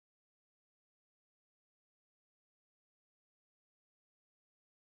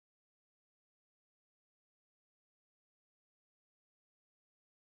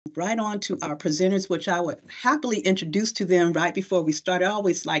right on to our presenters, which I would happily introduce to them right before we start. I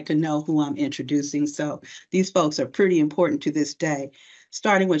always like to know who I'm introducing, so these folks are pretty important to this day.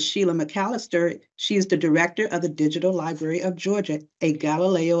 Starting with Sheila McAllister, she is the director of the Digital Library of Georgia, a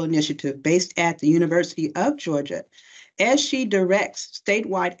Galileo initiative based at the University of Georgia. As she directs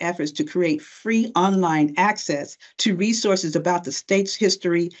statewide efforts to create free online access to resources about the state's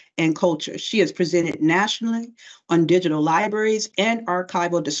history and culture. She has presented nationally on digital libraries and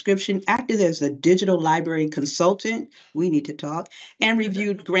archival description, acted as a digital library consultant, we need to talk, and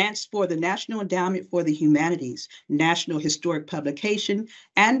reviewed grants for the National Endowment for the Humanities, National Historic Publication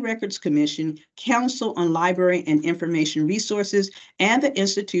and Records Commission, Council on Library and Information Resources, and the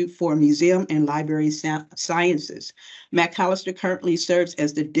Institute for Museum and Library Sciences. McAllister currently serves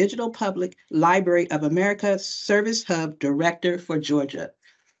as the Digital Public Library of America Service Hub Director for Georgia.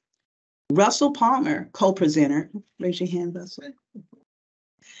 Russell Palmer, co-presenter. Raise your hand, Russell.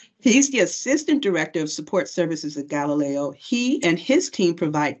 He's the Assistant Director of Support Services at Galileo. He and his team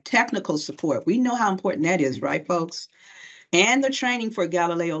provide technical support. We know how important that is, right, folks? And the training for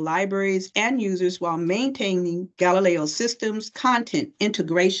Galileo libraries and users while maintaining Galileo systems, content,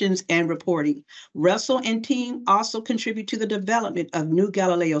 integrations, and reporting. Russell and team also contribute to the development of new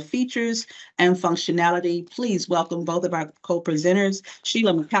Galileo features and functionality. Please welcome both of our co-presenters,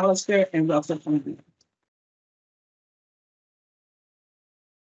 Sheila McAllister and Russell Palmer.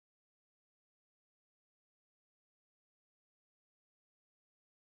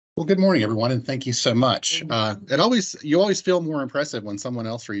 Well, good morning, everyone, and thank you so much. You always feel more impressive when someone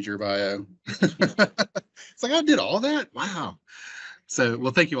else reads your bio. It's like, I did all that? Wow. So,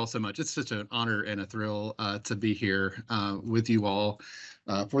 well, thank you all so much. It's such an honor and a thrill to be here with you all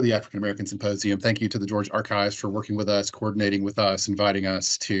for the African American Symposium. Thank you to the Georgia Archives for working with us, coordinating with us, inviting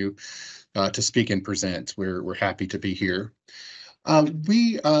us to speak and present. We're happy to be here. I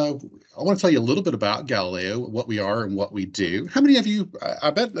want to tell you a little bit about Galileo, what we are and what we do. How many of you, I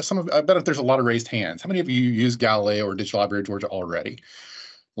bet if there's a lot of raised hands, how many of you use Galileo or Digital Library of Georgia already?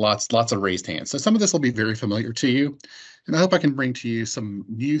 Lots of raised hands. So some of this will be very familiar to you, and I hope I can bring to you some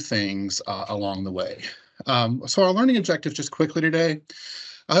new things along the way. So our learning objectives just quickly today,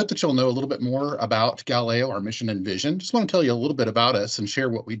 I hope that you'll know a little bit more about Galileo, our mission and vision. Just want to tell you a little bit about us and share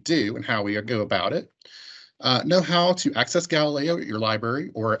what we do and how we go about it. Know how to access Galileo at your library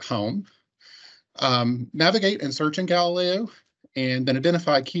or at home, navigate and search in Galileo, and then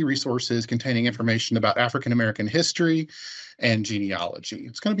identify key resources containing information about African American history and genealogy.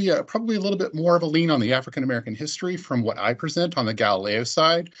 It's going to be probably a little bit more of a lean on the African American history from what I present on the Galileo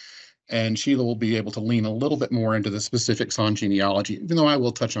side, and Sheila will be able to lean a little bit more into the specifics on genealogy, even though I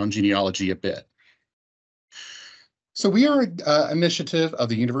will touch on genealogy a bit. So we are an initiative of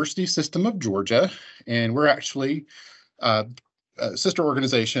the University System of Georgia, and we're actually sister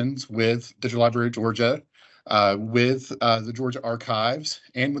organizations with Digital Library of Georgia, with the Georgia Archives,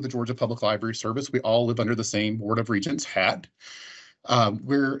 and with the Georgia Public Library Service. We all live under the same Board of Regents hat.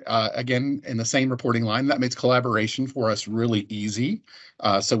 We're, again, in the same reporting line. That makes collaboration for us really easy.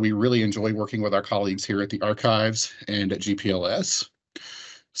 So we really enjoy working with our colleagues here at the Archives and at GPLS.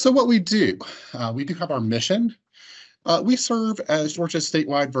 So what we do have our mission. We serve as Georgia's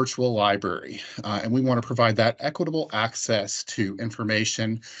statewide virtual library, and we want to provide that equitable access to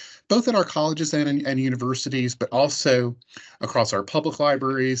information, both at our colleges and universities, but also across our public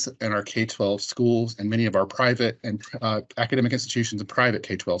libraries and our K-12 schools and many of our private and academic institutions and private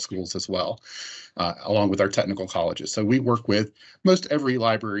K-12 schools as well, along with our technical colleges. So we work with most every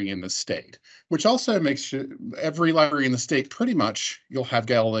library in the state, which also makes sure every library in the state, pretty much, you'll have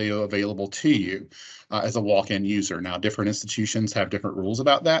Galileo available to you as a walk-in user. Now, different institutions have different rules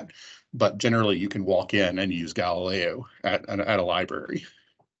about that, but generally you can walk in and use Galileo at a library.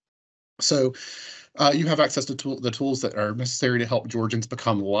 So you have access to the tools that are necessary to help Georgians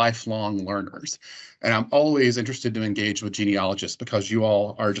become lifelong learners. And I'm always interested to engage with genealogists because you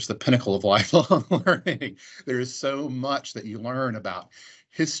all are just the pinnacle of lifelong learning. There is so much that you learn about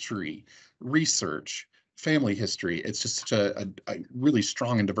history, research, family history. It's just such a really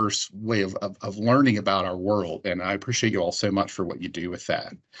strong and diverse way of learning about our world. And I appreciate you all so much for what you do with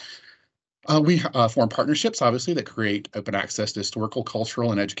that. We form partnerships, obviously, that create open access to historical,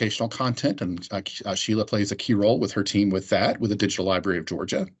 cultural, and educational content. And Sheila plays a key role with her team with that, with the Digital Library of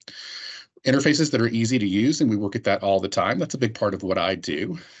Georgia. Interfaces that are easy to use, and we work at that all the time. That's a big part of what I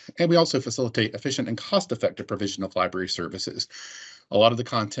do. And we also facilitate efficient and cost-effective provision of library services. A lot of the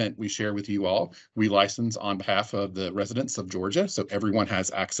content we share with you all, we license on behalf of the residents of Georgia, so everyone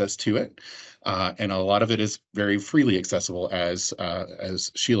has access to it. And a lot of it is very freely accessible, as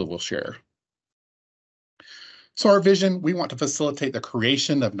Sheila will share. So our vision, we want to facilitate the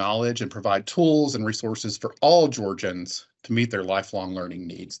creation of knowledge and provide tools and resources for all Georgians to meet their lifelong learning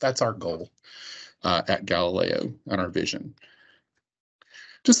needs. That's our goal at Galileo and our vision.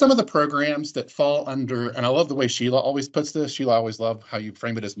 Just some of the programs that fall under, and I love the way Sheila always puts this. Sheila, I always love how you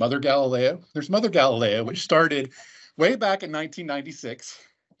frame it as Mother Galileo. There's Mother Galileo, which started way back in 1996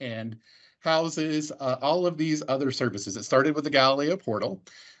 and houses all of these other services. It started with the Galileo portal,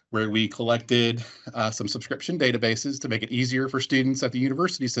 where we collected some subscription databases to make it easier for students at the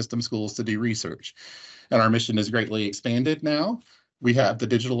university system schools to do research. And our mission is greatly expanded now. We have the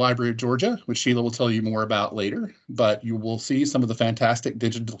Digital Library of Georgia, which Sheila will tell you more about later, but you will see some of the fantastic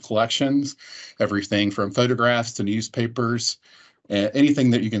digital collections, everything from photographs to newspapers, anything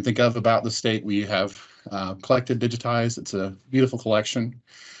that you can think of about the state we have collected, digitized. It's a beautiful collection.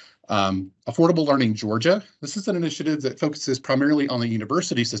 Affordable Learning Georgia. This is an initiative that focuses primarily on the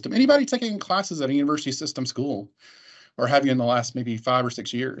university system. Anybody taking classes at a university system school, or have you in the last maybe 5 or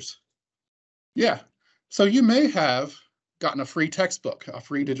 6 years? Yeah. So you may have gotten a free textbook, a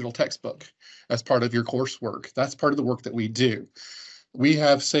free digital textbook as part of your coursework. That's part of the work that we do. We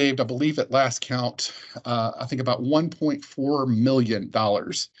have saved, I believe at last count, I think about $1.4 million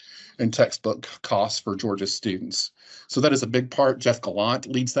in textbook costs for Georgia students. So that is a big part. Jeff Gallant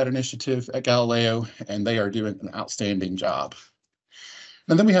leads that initiative at Galileo, and they are doing an outstanding job.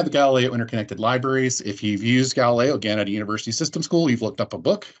 And then we have the Galileo Interconnected Libraries. If you've used Galileo, again, at a university system school, you've looked up a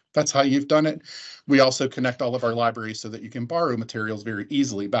book. That's how you've done it. We also connect all of our libraries so that you can borrow materials very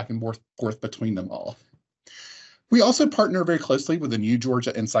easily back and forth between them all. We also partner very closely with the New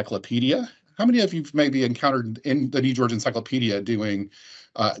Georgia Encyclopedia. How many of you maybe encountered in the New Georgia Encyclopedia doing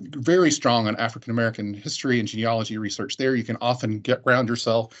very strong on African-American history and genealogy research there? You can often ground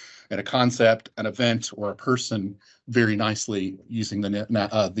yourself in a concept, an event, or a person very nicely using the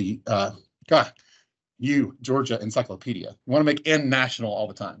Georgia Encyclopedia. You want to make N national all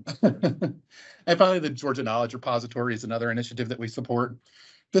the time. And finally, the Georgia Knowledge Repository is another initiative that we support.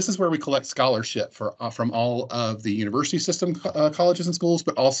 This is where we collect scholarship from all of the university system colleges and schools,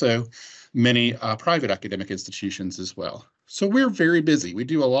 but also many private academic institutions as well. So we're very busy. We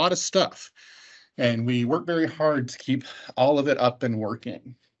do a lot of stuff, and we work very hard to keep all of it up and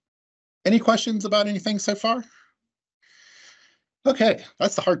working. Any questions about anything so far? Okay,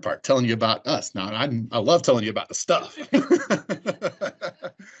 that's the hard part, telling you about us. Now, I love telling you about the stuff.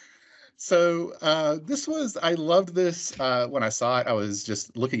 So I loved this when I saw it. I was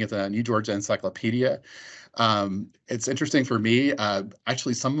just looking at the New Georgia Encyclopedia. It's interesting for me.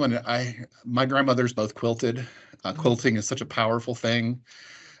 Actually, my grandmothers both quilted. Quilting is such a powerful thing.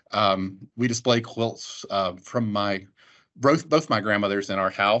 We display quilts from both my grandmothers in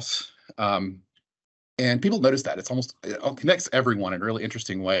our house. And people notice that it connects everyone in really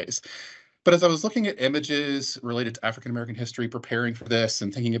interesting ways. But as I was looking at images related to African-American history, preparing for this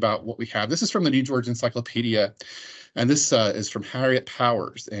and thinking about what we have, this is from the New Georgia Encyclopedia, and this is from Harriet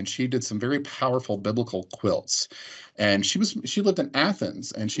Powers, and she did some very powerful biblical quilts. And she lived in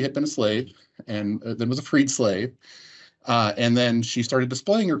Athens, and she had been a slave, and then was a freed slave. And then she started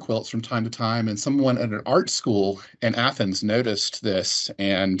displaying her quilts from time to time, and someone at an art school in Athens noticed this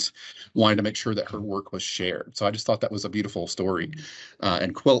and wanted to make sure that her work was shared. So I just thought that was a beautiful story.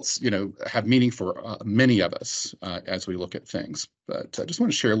 And quilts, have meaning for many of us as we look at things. But I just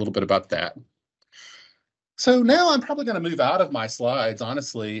want to share a little bit about that. So now I'm probably going to move out of my slides,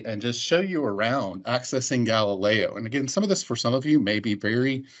 honestly, and just show you around accessing Galileo. And again, some of this for some of you may be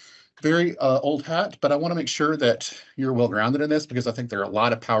very old hat, but I want to make sure that you're well grounded in this, because I think there are a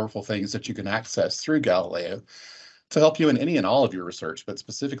lot of powerful things that you can access through Galileo to help you in any and all of your research. But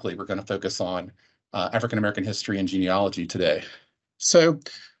specifically, we're going to focus on African-American history and genealogy today. So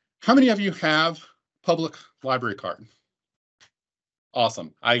how many of you have public library card?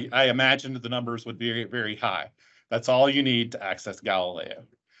 Awesome. I imagined the numbers would be very high. That's all you need to access Galileo.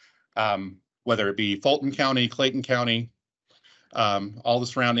 Whether it be Fulton County, Clayton County, all the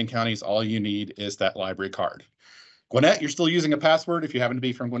surrounding counties, all you need is that library card. Gwinnett, you're still using a password if you happen to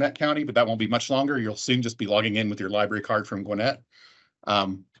be from Gwinnett County, but that won't be much longer. You'll soon just be logging in with your library card from Gwinnett.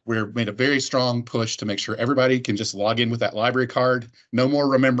 We've made a very strong push to make sure everybody can just log in with that library card. No more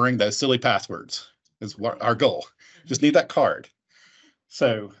remembering those silly passwords is what our goal. Just need that card.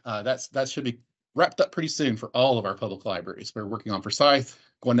 So that should be wrapped up pretty soon for all of our public libraries. We're working on Forsyth,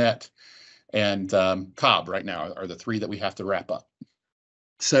 Gwinnett, and Cobb right now are the 3 that we have to wrap up.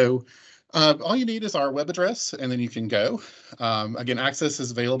 So all you need is our web address, and then you can go. Again, access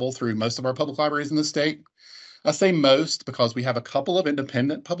is available through most of our public libraries in the state. I say most because we have a couple of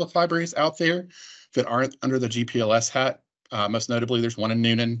independent public libraries out there that aren't under the GPLS hat. Most notably, there's one in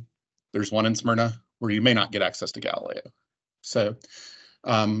Noonan, there's one in Smyrna, where you may not get access to Galileo. So,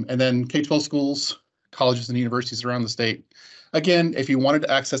 and then K-12 schools, colleges and universities around the state. Again, if you wanted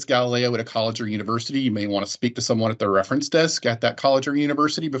to access Galileo at a college or university, you may want to speak to someone at their reference desk at that college or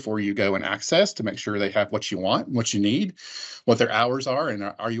university before you go and access to make sure they have what you want, what you need, what their hours are,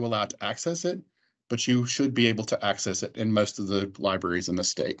 and are you allowed to access it? But you should be able to access it in most of the libraries in the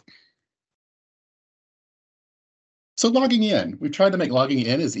state. So logging in, we've tried to make logging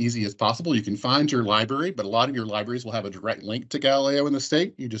in as easy as possible. You can find your library, but a lot of your libraries will have a direct link to Galileo in the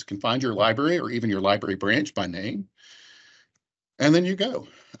state. You just can find your library or even your library branch by name. And then you go.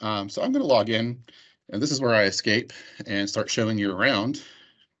 So I'm going to log in, and this is where I escape and start showing you around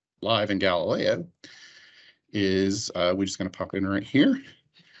live in Galileo. We're just going to pop in right here.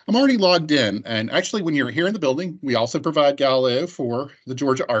 I'm already logged in, and actually when you're here in the building, we also provide Galileo for the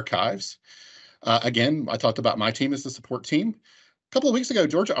Georgia Archives. Again, I talked about my team as the support team. A couple of weeks ago,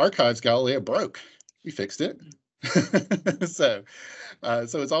 Georgia Archives Galileo broke. We fixed it. So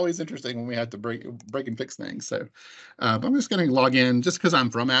it's always interesting when we have to break and fix things. So I'm just going to log in just because I'm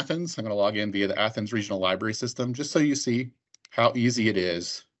from Athens. I'm going to log in via the Athens Regional Library System, just so you see how easy it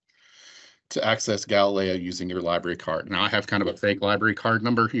is to access Galileo using your library card. Now I have kind of a fake library card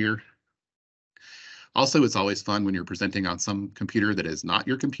number here. Also, it's always fun when you're presenting on some computer that is not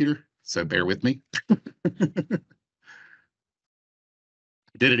your computer, so bear with me.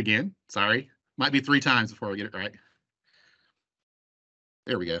 Did it again, sorry. Might be 3 times before we get it right.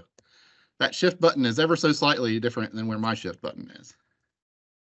 There we go. That shift button is ever so slightly different than where my shift button is.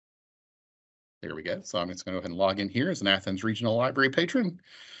 There we go. So I'm just going to go ahead and log in here as an Athens Regional Library patron.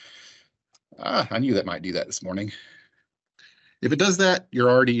 I knew that might do that this morning. If it does that, you're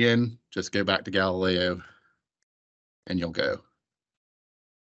already in. Just go back to Galileo and you'll go.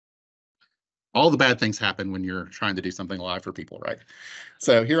 All the bad things happen when you're trying to do something live for people, right?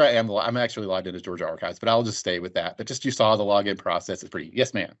 So here I am. I'm actually logged into Georgia Archives, but I'll just stay with that. But just you saw the login process is pretty.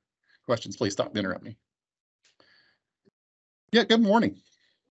 Yes, ma'am. Questions, please stop to interrupt me. Yeah, good morning.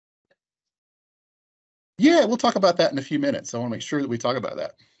 Yeah, we'll talk about that in a few minutes. I want to make sure that we talk about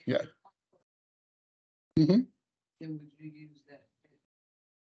that. Yeah. Mm-hmm. Would you use that?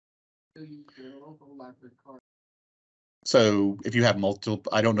 Use your local library card. So if you have multiple,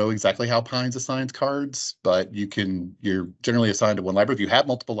 I don't know exactly how Pines assigns cards, but you're generally assigned to one library. If you have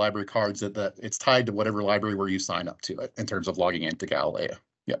multiple library cards, it's tied to whatever library where you sign up to it in terms of logging into Galileo.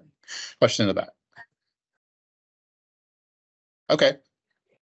 Yeah. Question in the back. Okay.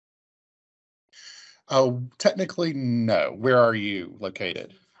 Oh, technically, no. Where are you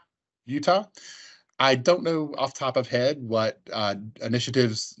located? Utah? I don't know off the top of head what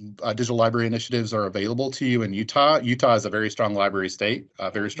initiatives, digital library initiatives are available to you in Utah. Utah is a very strong library state, a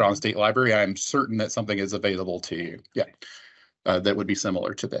very strong state library. I'm certain that something is available to you. Yeah, that would be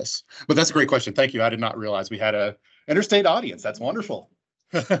similar to this. But that's a great question. Thank you. I did not realize we had a interstate audience. That's wonderful.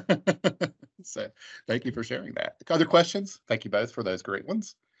 So thank you for sharing that. Other questions? Thank you both for those great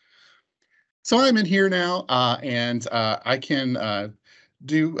ones. So I'm in here now, and I can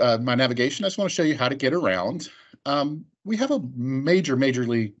do my navigation. I just want to show you how to get around. We have a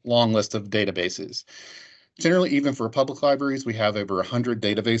majorly long list of databases. Generally, even for public libraries, we have over 100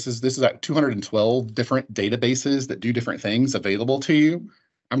 databases. This is at 212 different databases that do different things available to you.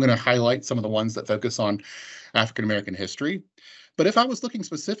 I'm going to highlight some of the ones that focus on African American history. But if I was looking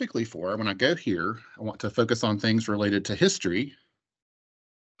specifically for, when I go here, I want to focus on things related to history,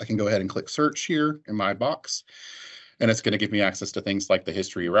 I can go ahead and click search here in my box. And it's going to give me access to things like the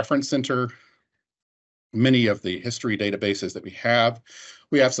History Reference Center, many of the history databases that we have.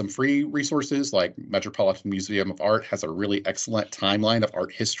 We have some free resources like Metropolitan Museum of Art has a really excellent timeline of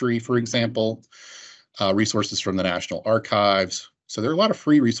art history, for example, resources from the National Archives. So there are a lot of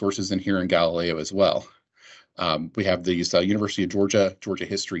free resources in here in Galileo as well. We have these University of Georgia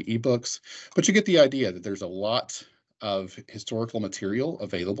history ebooks, but you get the idea that there's a lot of historical material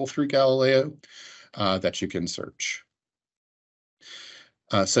available through Galileo that you can search.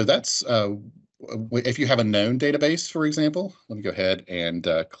 So that's, if you have a known database, for example, let me go ahead and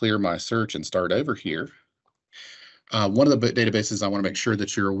clear my search and start over here. One of the databases I want to make sure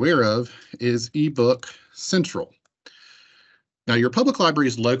that you're aware of is eBook Central. Now, your public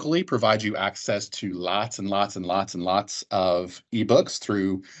libraries locally provide you access to lots and lots and lots and lots of ebooks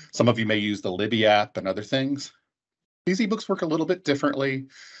through, some of you may use the Libby app and other things. These ebooks work a little bit differently.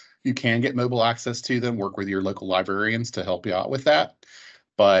 You can get mobile access to them, work with your local librarians to help you out with that.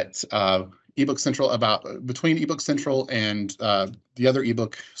 But eBook Central, between eBook Central and the other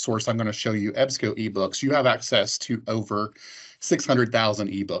ebook source I'm going to show you, EBSCO ebooks, you have access to over 600,000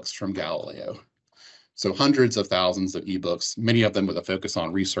 ebooks from Galileo. So hundreds of thousands of ebooks, many of them with a focus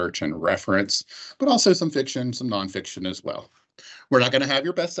on research and reference, but also some fiction, some nonfiction as well. We're not going to have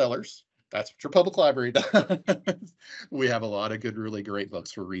your bestsellers. That's what your public library does. We have a lot of good, really great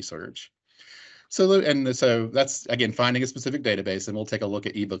books for research. So that's, again, finding a specific database, and we'll take a look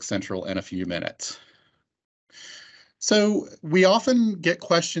at eBook Central in a few minutes. So we often get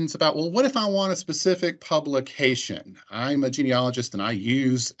questions about, well, what if I want a specific publication? I'm a genealogist and I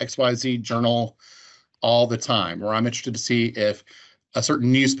use XYZ journal all the time, or I'm interested to see if a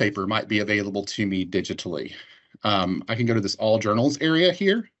certain newspaper might be available to me digitally. I can go to this all journals area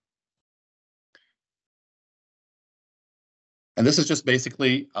here. And this is just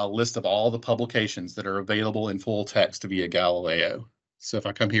basically a list of all the publications that are available in full text via Galileo. So if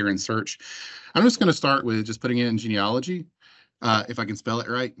I come here and search, I'm just going to start with just putting in genealogy, if I can spell it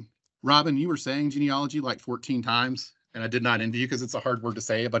right. Robin, you were saying genealogy like 14 times, and I did not envy you because it's a hard word to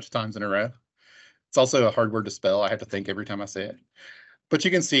say a bunch of times in a row. It's also a hard word to spell. I have to think every time I say it. But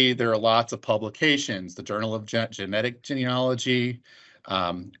you can see there are lots of publications, the Journal of Genetic Genealogy,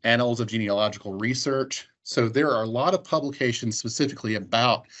 Annals of Genealogical Research. So there are a lot of publications specifically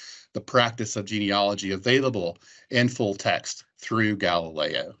about the practice of genealogy available in full text through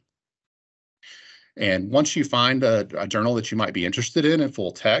Galileo. And once you find a journal that you might be interested in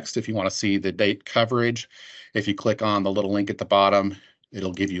full text, if you want to see the date coverage, if you click on the little link at the bottom,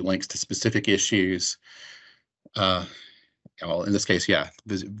 it'll give you links to specific issues. Well, in this case, yeah,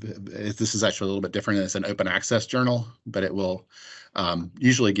 this is actually a little bit different. It's an open access journal, but it will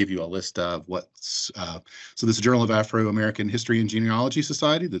usually give you a list of what's, so this is Journal of Afro-American History and Genealogy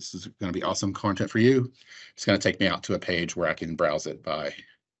Society. This is going to be awesome content for you. It's going to take me out to a page where I can browse it by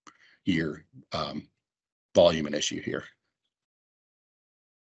year, volume, and issue here.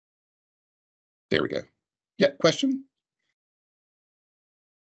 There we go. Yeah, question?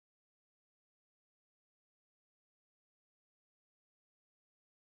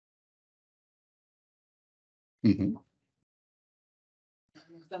 Mm-hmm.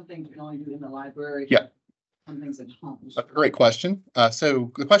 Some things you can only do in the library. Yeah. Some things at home. A great question.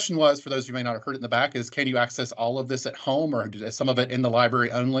 So the question was, for those who may not have heard it in the back, is can you access all of this at home, or is some of it in the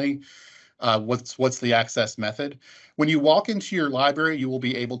library only? What's the access method? When you walk into your library, you will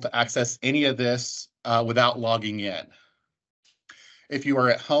be able to access any of this without logging in. If you are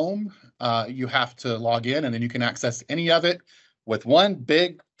at home, you have to log in, and then you can access any of it with one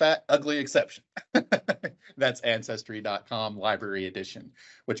big, fat, ugly exception. That's Ancestry.com Library Edition,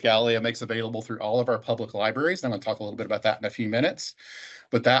 which Galileo makes available through all of our public libraries. And I'm going to talk a little bit about that in a few minutes.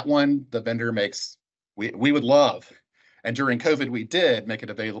 But that one, the vendor makes, we would love. And during COVID, we did make it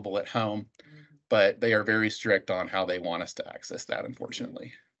available at home, but they are very strict on how they want us to access that,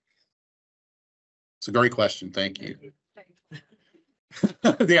 unfortunately. It's a great question. Thank you.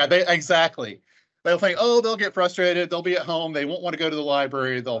 Yeah, exactly. They'll think, oh, they'll get frustrated. They'll be at home. They won't want to go to the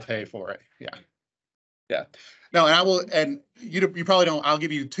library. They'll pay for it. Yeah. Yeah. No, and I will, and you probably don't, I'll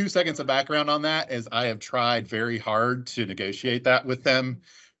give you 2 seconds of background on that, as I have tried very hard to negotiate that with them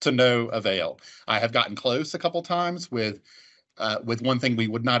to no avail. I have gotten close a couple times with one thing we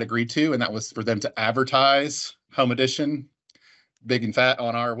would not agree to, and that was for them to advertise Home Edition big and fat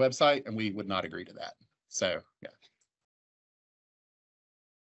on our website, and we would not agree to that. So, yeah.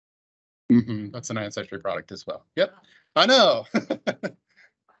 That's an Ancestry product as well. Yep, I know.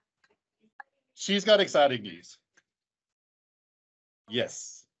 She's got exciting news.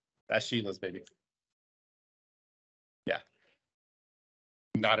 Yes, that's Sheila's baby. Yeah,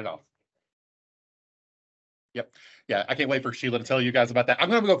 not at all. Yep. Yeah, I can't wait for Sheila to tell you guys about that. I'm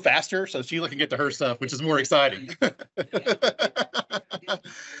going to go faster so Sheila can get to her stuff, which is more exciting.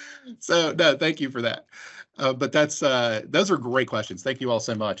 So, no, thank you for that. But those are great questions. Thank you all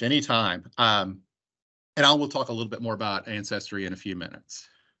so much. Anytime. And I will talk a little bit more about Ancestry in a few minutes.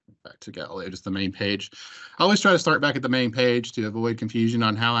 Back to Galileo, just the main page. I always try to start back at the main page to avoid confusion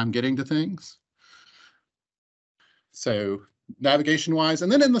on how I'm getting to things. So navigation-wise,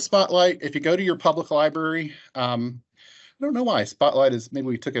 and then in the Spotlight, if you go to your public library, I don't know why Spotlight is, maybe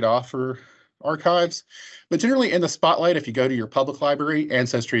we took it off for archives, but generally in the Spotlight, if you go to your public library,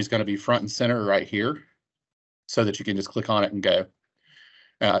 Ancestry is going to be front and center right here, so that you can just click on it and go.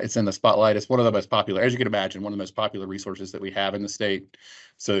 It's in the Spotlight. It's one of the most popular, as you can imagine, one of the most popular resources that we have in the state.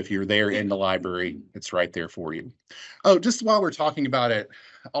 So if you're there in the library, it's right there for you. Oh, just while we're talking about it,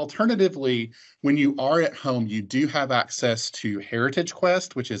 alternatively, when you are at home, you do have access to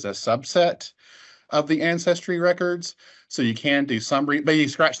HeritageQuest, which is a subset of the Ancestry records. So you can do some, but you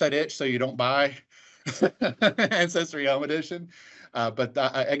scratch that itch so you don't buy Ancestry Home Edition. But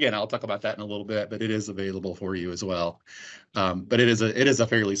again, I'll talk about that in a little bit, but it is available for you as well. But it is a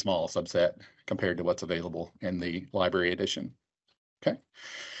fairly small subset compared to what's available in the library edition. Okay.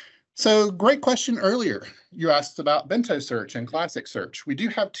 So great question earlier. You asked about bento search and classic search. We do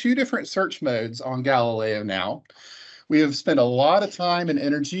have two different search modes on Galileo now. We have spent a lot of time and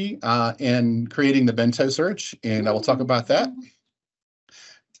energy in creating the bento search, and I will talk about that.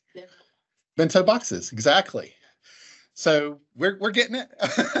 Bento boxes, exactly. So we're getting it.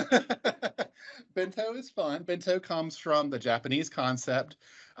 Bento is fun. Bento comes from the Japanese concept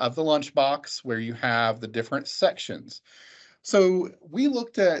of the lunchbox, where you have the different sections. So we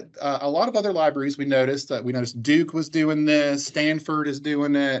looked at a lot of other libraries. We noticed Duke was doing this, Stanford is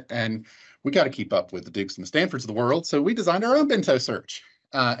doing it, and we got to keep up with the Dukes and the Stanfords of the world. So we designed our own bento search,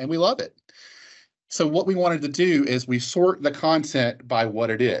 and we love it. So what we wanted to do is we sort the content by what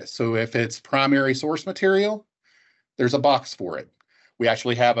it is. So if it's primary source material, there's a box for it. We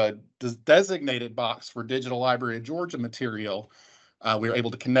actually have a designated box for Digital Library of Georgia material. We were able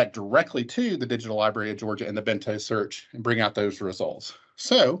to connect directly to the Digital Library of Georgia and the bento search and bring out those results.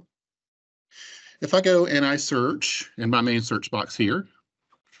 So if I go and I search in my main search box here,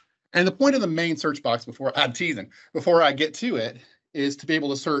 and the point of the main search box before I get to it is to be able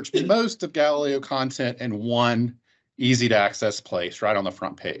to search most of Galileo content in one easy to access place right on the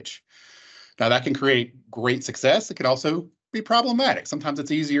front page. Now that can create great success. It can also be problematic. Sometimes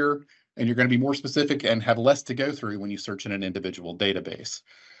it's easier and you're going to be more specific and have less to go through when you search in an individual database.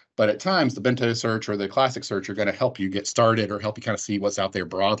 But at times the bento search or the classic search are going to help you get started or help you kind of see what's out there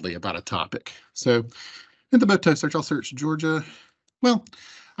broadly about a topic. So in the bento search, I'll search Georgia. Well,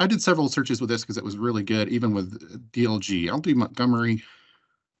 I did several searches with this because it was really good, even with DLG. I'll do Montgomery.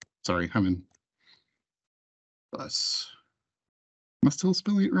 Sorry, I'm in bus. Am I still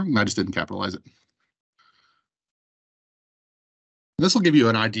spelling it wrong? I just didn't capitalize it. This will give you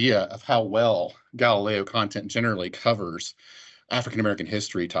an idea of how well Galileo content generally covers African-American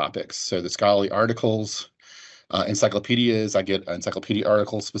history topics. So the scholarly articles, encyclopedias, I get encyclopedia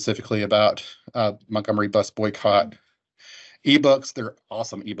articles specifically about Montgomery bus boycott. Ebooks, they're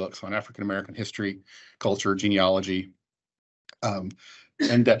awesome ebooks on African-American history, culture, genealogy,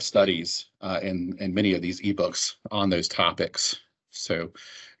 in-depth studies in many of these ebooks on those topics. So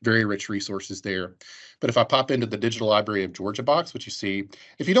very rich resources there. But if I pop into the Digital Library of Georgia box, which you see,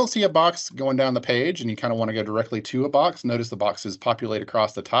 if you don't see a box going down the page and you kind of want to go directly to a box, notice the boxes populate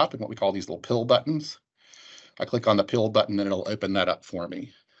across the top in what we call these little pill buttons. I click on the pill button and it'll open that up for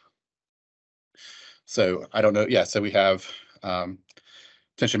me. So I don't know. Yeah, so we have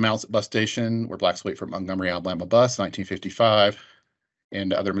Tension Mounts at Bus Station, where blacks wait for Montgomery, Alabama bus, 1955,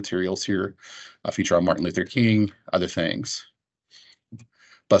 and other materials here, a feature on Martin Luther King, other things.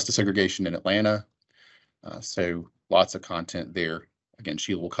 Bus desegregation in Atlanta. So lots of content there. Again,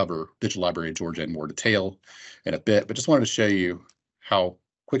 Sheila will cover Digital Library of Georgia in more detail in a bit, but just wanted to show you how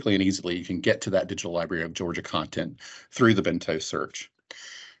quickly and easily you can get to that Digital Library of Georgia content through the bento search.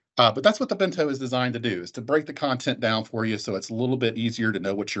 But that's what the bento is designed to do, is to break the content down for you so it's a little bit easier to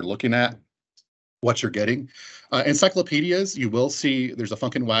know what you're looking at, what you're getting. Encyclopedias, you will see there's a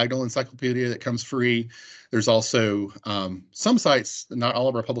Funk and Wagnall encyclopedia that comes free. There's also some sites, not all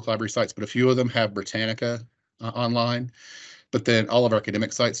of our public library sites, but a few of them have Britannica online. But then all of our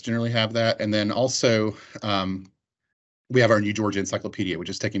academic sites generally have that. And then also we have our New Georgia Encyclopedia, which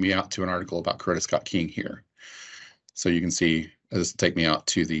is taking me out to an article about Coretta Scott King here. So you can see this will take me out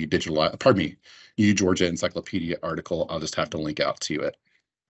to the New Georgia Encyclopedia article. I'll just have to link out to it.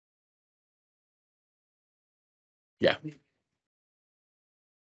 Yeah.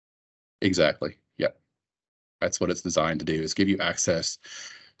 Exactly. Yep. That's what it's designed to do, is give you access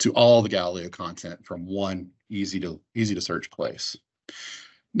to all the Galileo content from one easy to search place.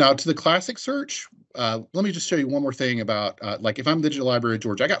 Now to the classic search, let me just show you one more thing about like if I'm Digital Library of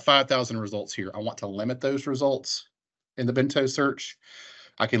Georgia, I got 5,000 results here. I want to limit those results in the bento search.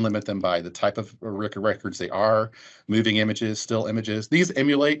 I can limit them by the type of records they are, moving images, still images. These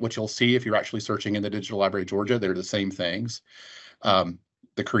emulate what you'll see if you're actually searching in the Digital Library of Georgia. They're the same things.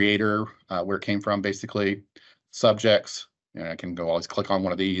 The creator, where it came from, basically, subjects. And I can always click on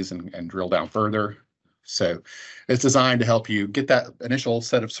one of these and drill down further. So it's designed to help you get that initial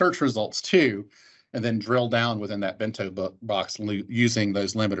set of search results too, and then drill down within that bento box using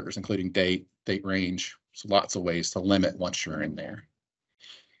those limiters, including date range. So lots of ways to limit once you're in there.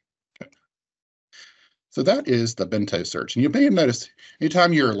 Okay. So that is the bento search. And you may have noticed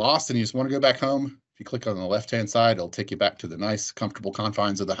anytime you're lost and you just want to go back home, if you click on the left-hand side, it'll take you back to the nice, comfortable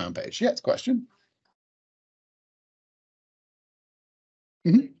confines of the homepage. Yes, question?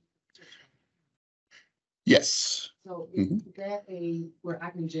 Mm-hmm. Yes. So is Mhm. that where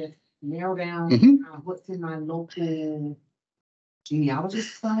I can just narrow down Mhm. what's in my local genealogy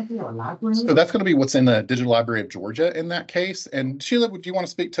society or library? So that's going to be what's in the Digital Library of Georgia in that case. And Sheila, would you want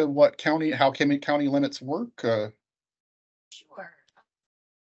to speak to what county, how county limits work? Sure.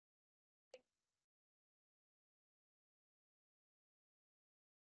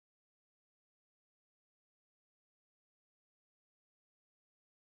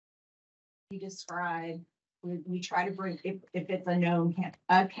 You describe, we try to bring, if it's a known,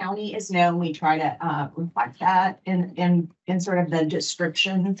 a county is known, we try to reflect that in sort of the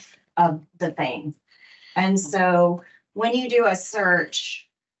description of the thing. And so when you do a search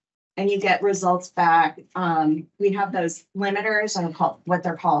and you get results back, we have those limiters and what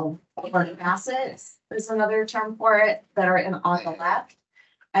they're called, or facets is another term for it, that are on the left.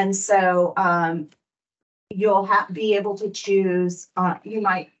 And so you'll be able to choose,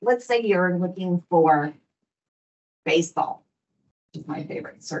 let's say you're looking for baseball, which is my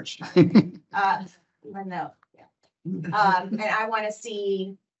favorite search term. Even though, yeah. And I want to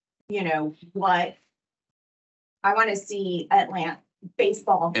see, I want to see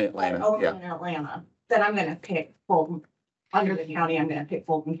baseball. In Atlanta, Over yeah. in Atlanta. Then I'm going to pick Fulton. Under the county, I'm going to pick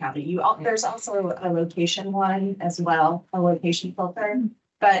Fulton County. There's also a location one as well, a location filter.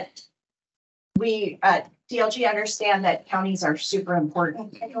 But we DLG understand that counties are super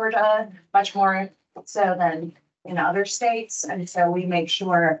important in Georgia, much more so than in other states. And so we make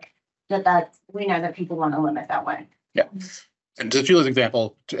sure that we know that people want to limit that way. Yeah. And to Sheila's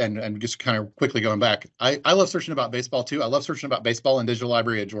example, and just kind of quickly going back, I love searching about baseball too. I love searching about baseball in Digital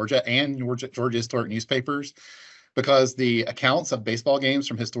Library of Georgia and Georgia historic newspapers, because the accounts of baseball games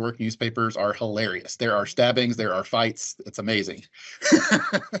from historic newspapers are hilarious. There are stabbings, there are fights. It's amazing.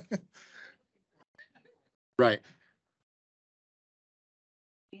 Right.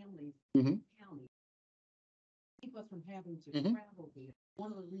 Families, Mhm. county. Keep us from having to Mhm. travel there.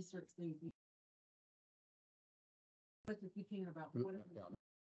 One of the research things but if we can about whatever.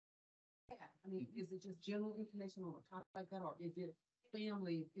 Yeah, I mean, is it just general information on a topic like that, or is it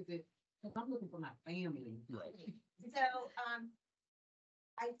family? Is it, because I'm looking for my family. Right. So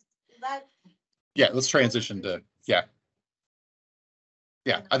let Yeah, let's transition to, yeah.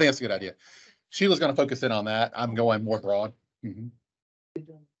 Yeah, I think that's a good idea. Sheila's going to focus in on that. I'm going more broad. Mhm.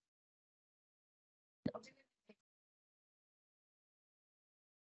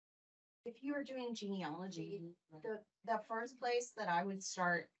 if you were doing genealogy, the first place that I would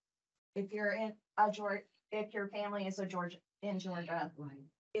start, if you're in if your family is in Georgia,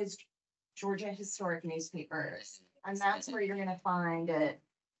 is Georgia Historic Newspapers. And that's where you're gonna find it.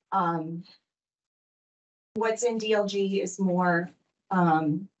 What's in DLG is more,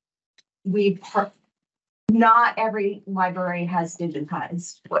 not every library has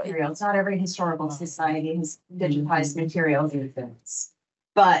digitized materials. Not every historical society has digitized materials.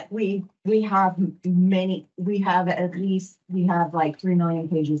 But we have like 3 million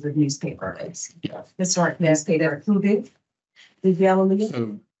pages of newspapers. Yeah. Historic newspaper. Who did? The GALILEO?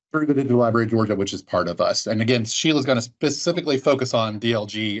 So through the Digital Library of Georgia, which is part of us. And again, Sheila's going to specifically focus on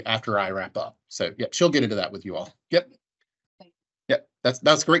DLG after I wrap up. So yeah, she'll get into that with you all. Yep. Yep.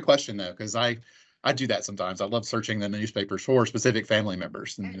 That's a great question though, because I do that sometimes. I love searching the newspapers for specific family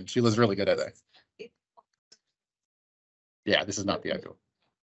members, and Sheila's really good at that. Yeah, this is not the ideal.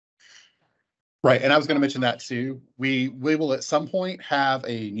 Right, and I was going to mention that too. We will at some point have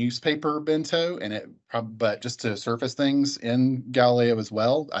a newspaper bento, and but just to surface things in Galileo as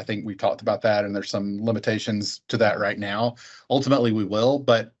well. I think we talked about that, and there's some limitations to that right now. Ultimately, we will,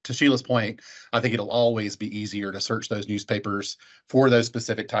 but to Sheila's point, I think it'll always be easier to search those newspapers for those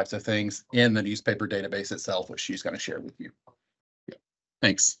specific types of things in the newspaper database itself, which she's going to share with you. Yeah.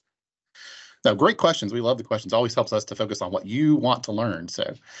 Thanks. No, great questions. We love the questions. Always helps us to focus on what you want to learn.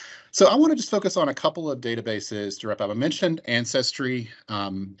 So I want to just focus on a couple of databases to wrap up. I mentioned Ancestry,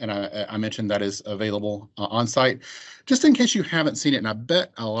 and I mentioned that is available on site. Just in case you haven't seen it, and I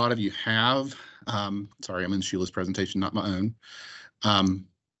bet a lot of you have. Sorry, I'm in Sheila's presentation, not my own.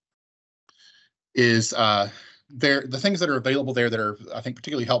 The things that are available there that are, I think,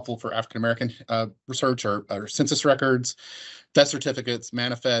 particularly helpful for African-American research are census records, death certificates,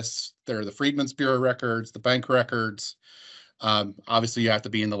 manifests. There are the Freedmen's Bureau records, the bank records. Obviously, you have to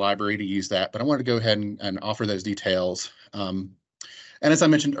be in the library to use that, but I wanted to go ahead and offer those details. And as I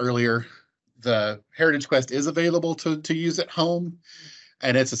mentioned earlier, the HeritageQuest is available to use at home,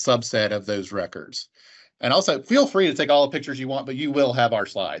 and it's a subset of those records. And also, feel free to take all the pictures you want, but you will have our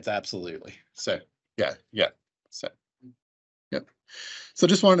slides, absolutely. So, yeah. So, yep. So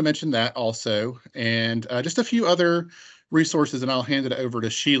just wanted to mention that also, and just a few other resources, and I'll hand it over to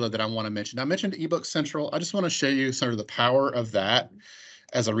Sheila that I want to mention. I mentioned eBook Central. I just want to show you sort of the power of that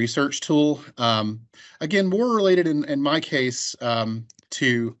as a research tool. Again, more related in my case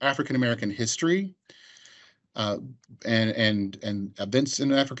to African American history and events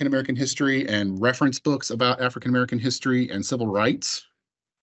in African American history and reference books about African American history and civil rights.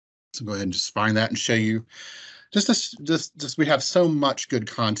 So go ahead and just find that and show you. Just we have so much good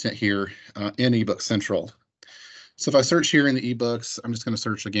content here in eBook Central. So if I search here in the ebooks, I'm just going to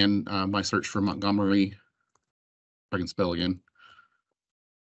search again my search for Montgomery. If I can spell again.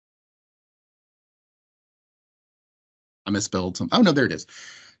 I misspelled some. Oh no, there it is.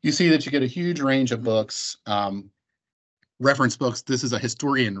 You see that you get a huge range of books, reference books. This is a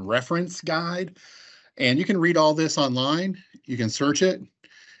historian reference guide, and you can read all this online. You can search it.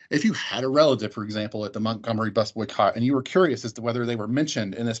 If you had a relative, for example, at the Montgomery bus boycott, and you were curious as to whether they were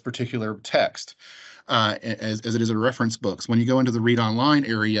mentioned in this particular text, as it is a reference books, when you go into the read online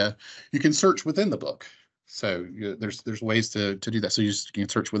area, you can search within the book. So there's ways to do that. So you can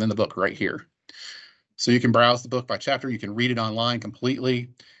search within the book right here. So you can browse the book by chapter. You can read it online completely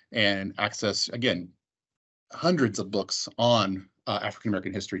and access, again, hundreds of books on African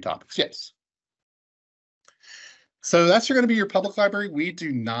American history topics. Yes. So that's going to be your public library. We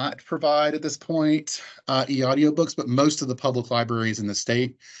do not provide at this point e-audio books, but most of the public libraries in the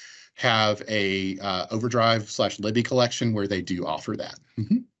state have a Overdrive/Libby collection where they do offer that.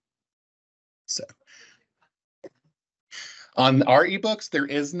 So on our ebooks, there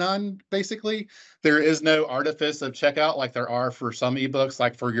is none, basically. There is no artifice of checkout like there are for some ebooks,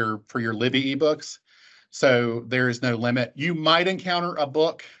 like for your Libby ebooks. So there is no limit. You might encounter a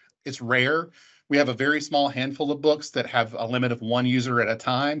book. It's rare. We have a very small handful of books that have a limit of one user at a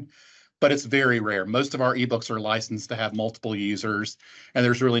time, but it's very rare. Most of our ebooks are licensed to have multiple users, and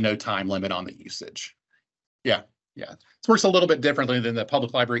there's really no time limit on the usage. Yeah. It works a little bit differently than the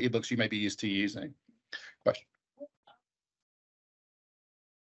public library ebooks you may be used to using. Question?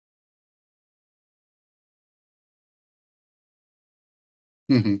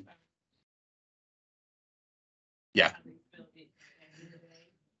 Yeah.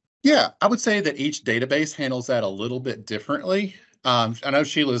 Yeah, I would say that each database handles that a little bit differently. I know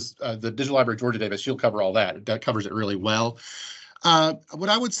Sheila's the Digital Library of Georgia database, she'll cover all that. That covers it really well. What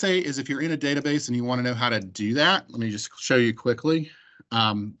I would say is if you're in a database and you want to know how to do that, let me just show you quickly.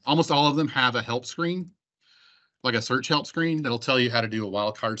 Almost all of them have a help screen, like a search help screen that'll tell you how to do a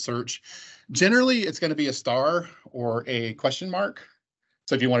wildcard search. Generally, it's going to be a star or a question mark.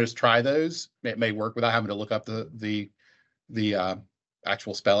 So if you want to just try those, it may work without having to look up the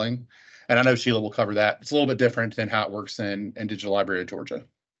actual spelling. And I know Sheila will cover that. It's a little bit different than how it works in Digital Library of Georgia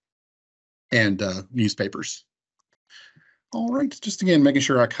and newspapers. All right, just again, making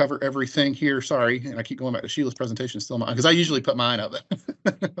sure I cover everything here. Sorry, and I keep going back to Sheila's presentation still, because I usually put mine up.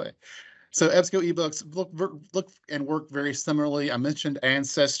 So EBSCO ebooks look and work very similarly. I mentioned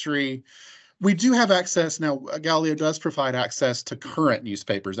Ancestry. We do have access now. Galileo does provide access to current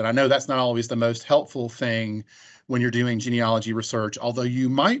newspapers, and I know that's not always the most helpful thing when you're doing genealogy research, although you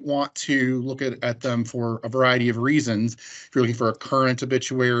might want to look at them for a variety of reasons. If you're looking for a current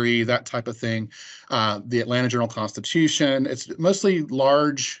obituary, that type of thing, the Atlanta Journal-Constitution, it's mostly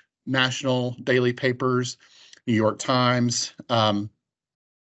large national daily papers, New York Times,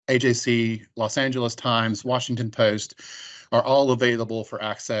 AJC, Los Angeles Times, Washington Post, are all available for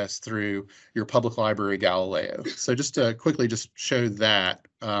access through your public library Galileo. So just to quickly just show that,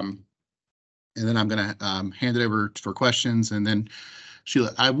 and then I'm going to hand it over for questions. And then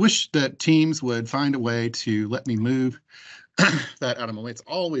Sheila, I wish that Teams would find a way to let me move that out of my way. It's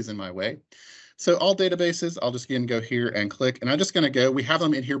always in my way. So all databases, I'll just again go here and click, and I'm just going to go, we have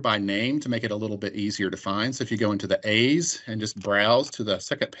them in here by name to make it a little bit easier to find. So if you go into the A's and just browse to the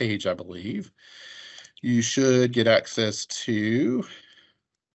second page, I believe, you should get access to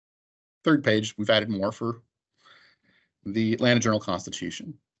third page. We've added more for the Atlanta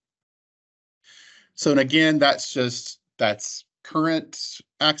Journal-Constitution. So, and again, that's current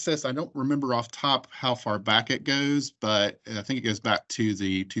access. I don't remember off top how far back it goes, but I think it goes back to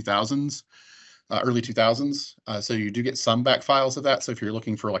the 2000s, early 2000s. So you do get some back files of that. So if you're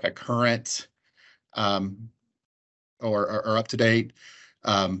looking for like a current or up to date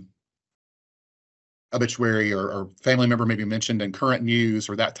obituary or family member maybe mentioned in current news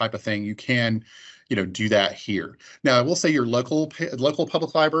or that type of thing, you can, do that here. Now, I will say your local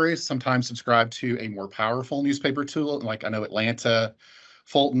public libraries sometimes subscribe to a more powerful newspaper tool. Like I know Atlanta,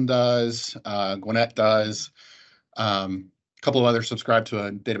 Fulton does, Gwinnett does. A couple of others subscribe to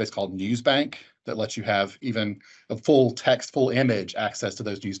a database called Newsbank. that lets you have even a full text, full image access to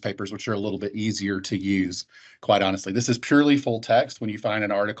those newspapers, which are a little bit easier to use, quite honestly. This is purely full text. When you find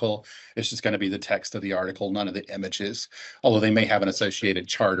an article, it's just going to be the text of the article, none of the images, although they may have an associated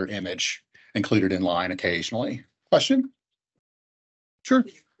chart or image included in line occasionally. Question? Sure.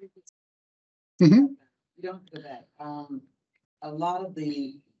 You don't do that. A lot of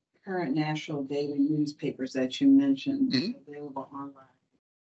the current national daily newspapers that you mentioned are available online.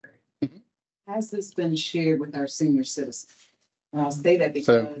 Has this been shared with our senior citizens? And I'll say that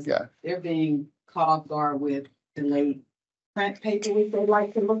because they're being caught off guard with the late print paper they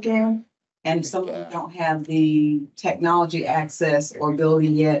like to look in. And some of them don't have the technology access or ability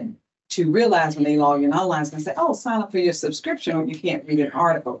yet to realize when they log in online and say, oh, sign up for your subscription or you can't read an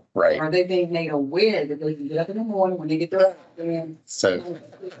article. Right. Are they being made aware that they can get up in the morning when they get their text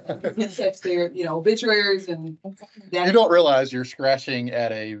their, obituaries and that. You don't realize you're scratching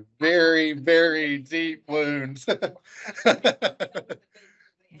at a very, very deep wound.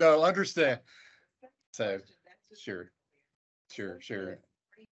 No, understand. So, sure.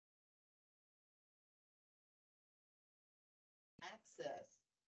 Access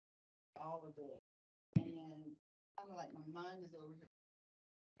all of it. And kind of like my mind is over here.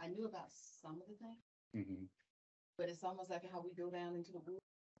 I knew about some of the things, but it's almost like how we go down into the woods,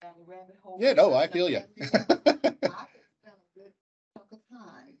 down the rabbit hole. Yeah, no, I feel you. I could spend a good chunk of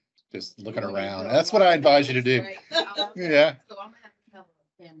time Just looking around. That's what I advise you to do. Yeah. So I'm gonna have to have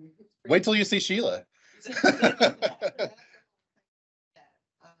a family. Wait till you see Sheila.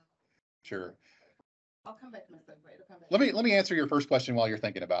 Sure. I'll come back to myself. Let me answer your first question while you're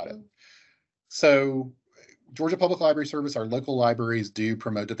thinking about it. So Georgia Public Library Service, our local libraries do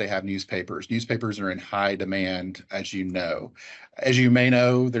promote that they have newspapers. Newspapers are in high demand, as you know. As you may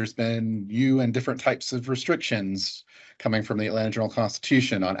know, there's been and different types of restrictions coming from the Atlanta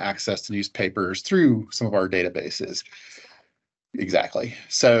Journal-Constitution on access to newspapers through some of our databases. Exactly.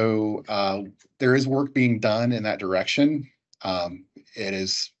 So there is work being done in that direction. It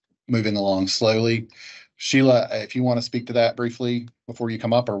is moving along slowly. Sheila, if you want to speak to that briefly before you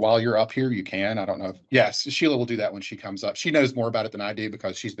come up, or while you're up here, you can. I don't know. Yes, Sheila will do that when she comes up. She knows more about it than I do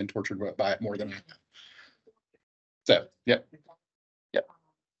because she's been tortured by it more than I have. So, yep.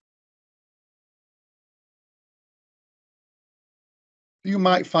 You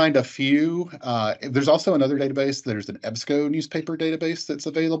might find a few. There's also another database. There's an EBSCO newspaper database that's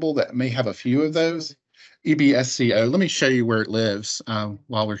available that may have a few of those. EBSCO. Let me show you where it lives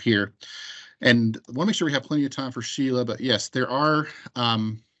while we're here. And I want to make sure we have plenty of time for Sheila, but yes, there are,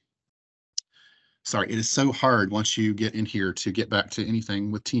 sorry, it is so hard once you get in here to get back to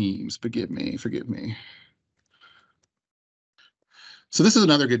anything with Teams. Forgive me. So this is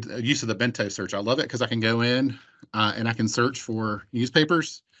another good use of the bento search. I love it because I can go in and I can search for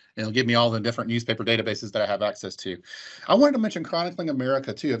newspapers. And it'll give me all the different newspaper databases that I have access to. I wanted to mention Chronicling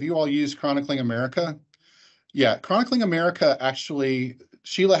America too. Have you all used Chronicling America? Yeah, Chronicling America actually,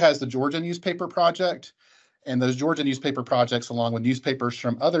 Sheila has the Georgia Newspaper Project, and those Georgia newspaper projects, along with newspapers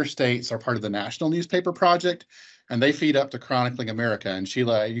from other states, are part of the National Newspaper Project, and they feed up to Chronicling America. And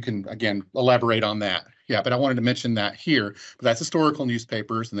Sheila, you can, again, elaborate on that. Yeah, but I wanted to mention that here. But that's historical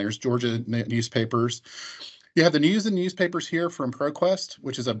newspapers, and there's Georgia newspapers. You have the news and newspapers here from ProQuest,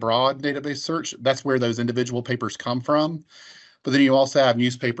 which is a broad database search. That's where those individual papers come from. But then you also have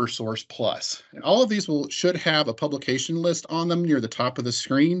Newspaper Source Plus. And all of these should have a publication list on them near the top of the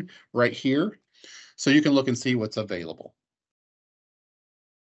screen right here. So you can look and see what's available.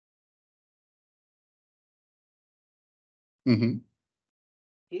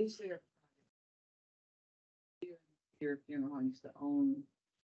 Is there your funeral home used to own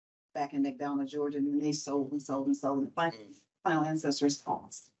back in McDonough, Georgia, and they sold and final Ancestry's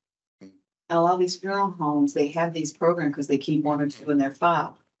homes. And a lot of these funeral homes, they have these programs because they keep one or two in their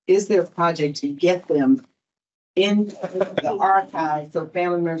file. Is there a project to get them in the archive so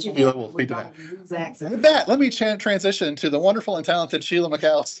family members will speak to that. lose access? With that, let me transition to the wonderful and talented Sheila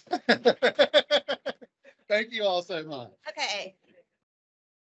McAllister. Thank you all so much. Okay.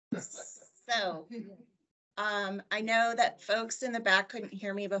 So, I know that folks in the back couldn't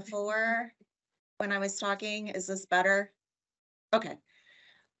hear me before when I was talking. Is this better? Okay.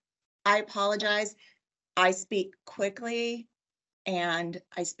 I apologize. I speak quickly and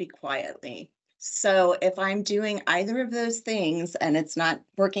I speak quietly. So if I'm doing either of those things and it's not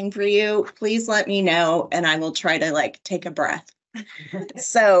working for you, please let me know and I will try to take a breath.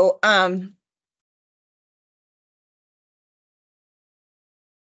 So,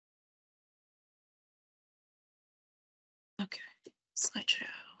 okay, slideshow.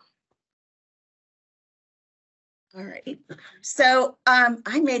 All right. So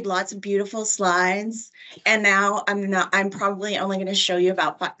I made lots of beautiful slides, and now I'm probably only going to show you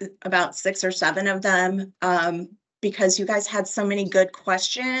about 6 or 7 of them because you guys had so many good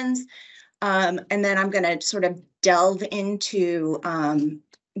questions. And then I'm going to sort of delve into some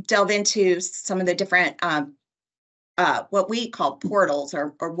of the different what we call portals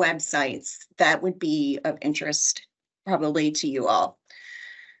or websites that would be of interest probably to you all.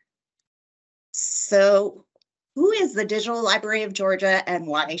 So who is the Digital Library of Georgia and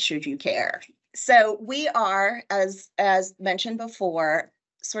why should you care? So we are, as mentioned before,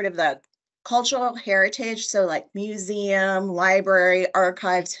 sort of the cultural heritage, so like museum, library,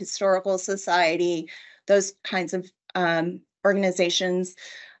 archives, historical society, those kinds of organizations.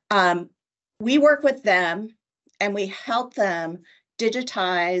 We work with them and we help them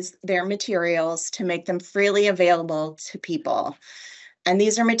digitize their materials to make them freely available to people. And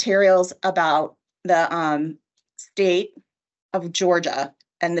these are materials about the state of Georgia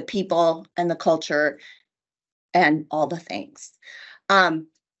and the people and the culture and all the things.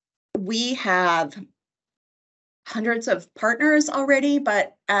 We have hundreds of partners already,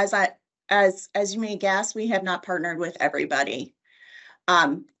 but as you may guess, we have not partnered with everybody.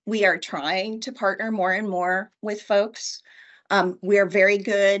 We are trying to partner more and more with folks. We are very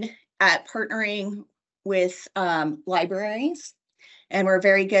good at partnering with libraries, and we're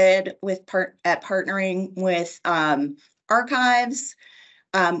very good at partnering with archives.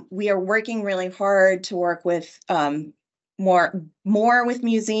 We are working really hard to work with more with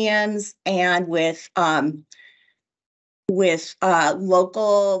museums and with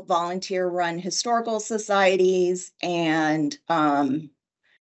local volunteer-run historical societies and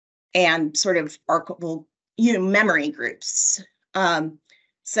sort of archival, memory groups.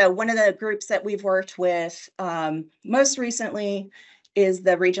 So one of the groups that we've worked with most recently is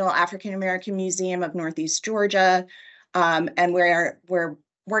the Regional African American Museum of Northeast Georgia, and we're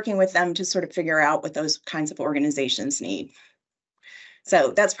working with them to sort of figure out what those kinds of organizations need.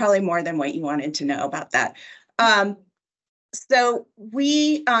 So that's probably more than what you wanted to know about that. So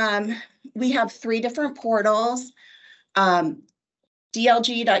we have 3 different portals,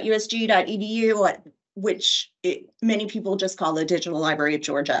 dlg.usg.edu, which many people just call the Digital Library of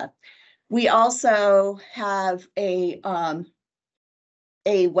Georgia. We also have a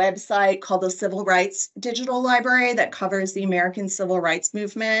website called the Civil Rights Digital Library that covers the American Civil Rights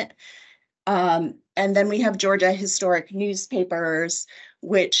Movement. And then we have Georgia Historic Newspapers,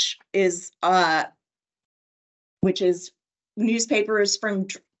 which is newspapers from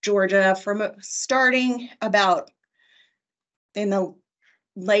Georgia from starting about in the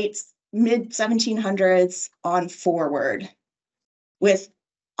mid 1700s on forward, with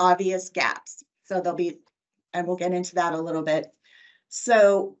obvious gaps. So there'll be, and we'll get into that a little bit.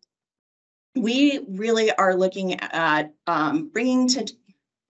 So we really are looking at bringing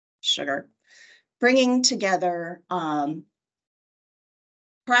together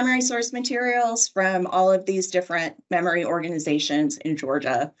primary source materials from all of these different memory organizations in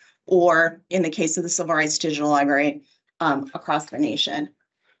Georgia, or in the case of the Civil Rights Digital Library, across the nation.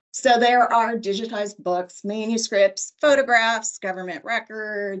 So there are digitized books, manuscripts, photographs, government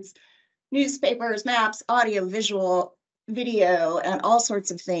records, newspapers, maps, audio, visual, video, and all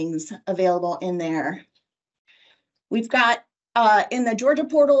sorts of things available in there. We've got, in the Georgia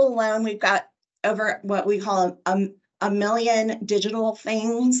portal alone, we've got over what we call a million digital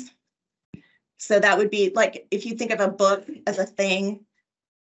things. So that would be like, if you think of a book as a thing,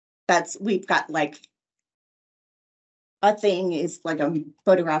 we've got like, a thing is like a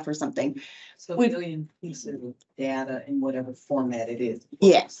photograph or something. So a million pieces of data in whatever format it is.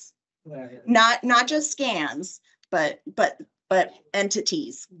 Yes. Not just scans, but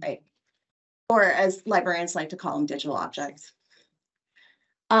entities, right? Or as librarians like to call them, digital objects.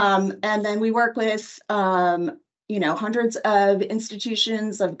 And then we work with hundreds of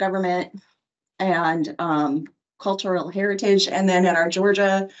institutions of government and cultural heritage. And then in our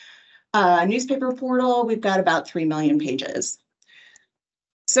Georgia newspaper portal, we've got about 3 million pages.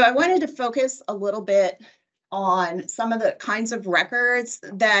 So I wanted to focus a little bit on some of the kinds of records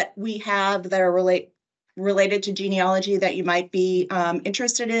that we have that are related to genealogy that you might be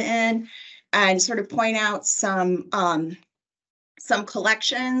interested in, and sort of point out some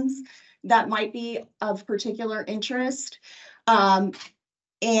collections that might be of particular interest.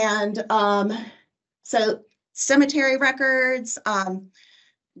 So cemetery records,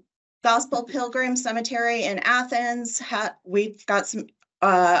 Gospel Pilgrim Cemetery in Athens, we've got some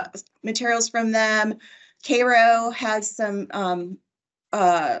materials from them. Cairo has some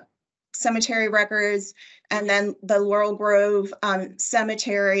cemetery records, and then the Laurel Grove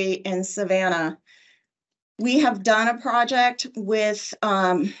Cemetery in Savannah. We have done a project with,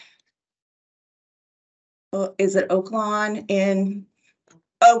 is it Oaklawn in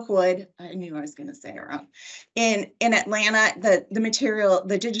Oakwood? I knew I was going to say it wrong. In Atlanta, the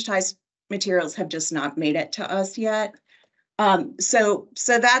digitized materials have just not made it to us yet. So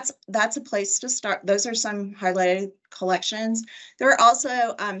that's a place to start. Those are some highlighted collections. There are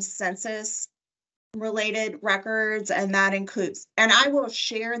also census related records, and that includes, and I will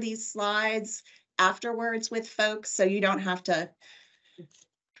share these slides afterwards with folks, so you don't have to.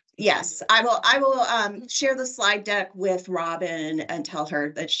 Yes, I will share the slide deck with Robin and tell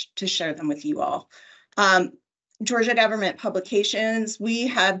her that to share them with you all. Georgia Government Publications, we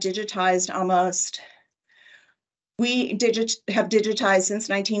have digitized almost. We have digitized since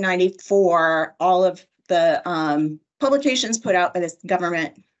 1994 all of the publications put out by the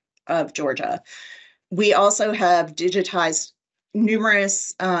government of Georgia. We also have digitized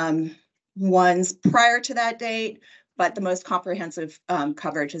numerous ones prior to that date, but the most comprehensive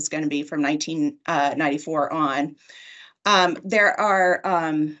coverage is going to be from 1994 on.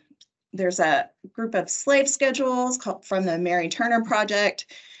 There's a group of slave schedules from the Mary Turner Project.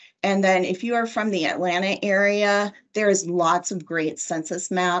 And then if you are from the Atlanta area, there's lots of great census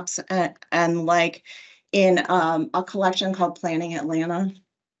maps and like in a collection called Planning Atlanta.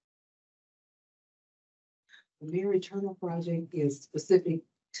 The Mary Turner Project is specific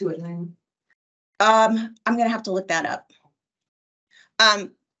to Atlanta? I'm going to have to look that up.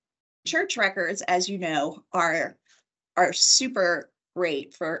 Church records, as you know, are super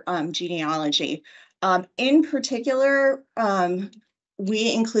great for genealogy. In particular,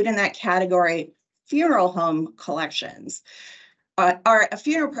 we include in that category funeral home collections, our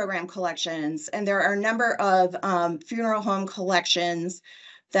funeral program collections, and there are a number of funeral home collections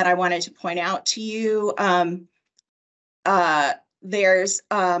that I wanted to point out to you. There's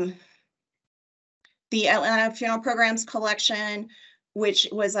the Atlanta Funeral Programs Collection, which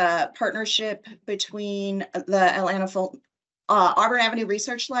was a partnership between the Atlanta Auburn Avenue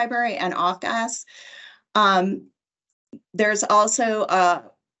Research Library and AAS. There's also a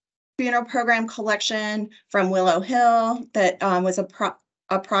funeral program collection from Willow Hill that was a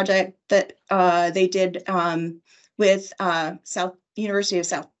project that they did with University of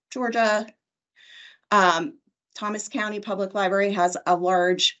South Georgia. Thomas County Public Library has a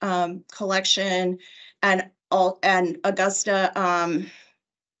large collection, and Augusta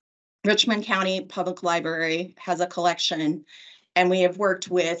Richmond County Public Library has a collection, and we have worked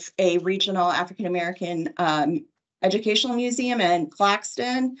with a regional African American educational museum in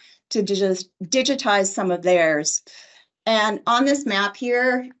Claxton to just digitize some of theirs. And on this map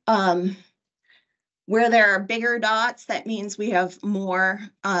here, where there are bigger dots, that means we have more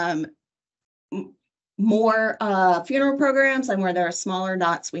funeral programs, and where there are smaller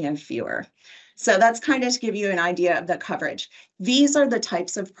dots, we have fewer. So that's kind of to give you an idea of the coverage. These are the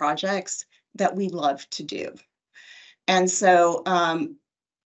types of projects that we love to do. And so,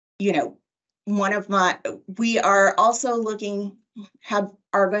 you know, we are also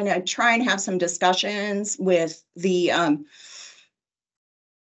are going to try and have some discussions with the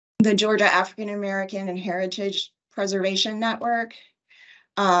Georgia African American and Heritage Preservation Network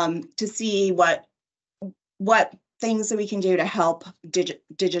to see what things that we can do to help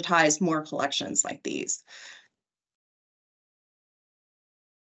digitize more collections like these.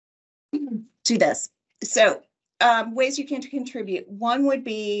 To this. So ways you can contribute. One would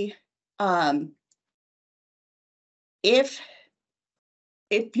be if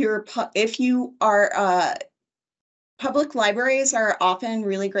you are public libraries are often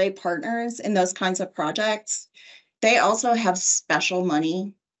really great partners in those kinds of projects. They also have special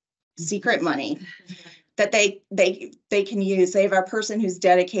money, secret money that they can use. They have a person who's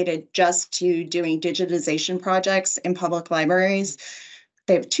dedicated just to doing digitization projects in public libraries.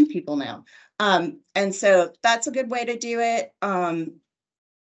 They have 2 people now. And so that's a good way to do it.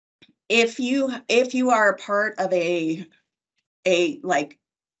 If you are a part of a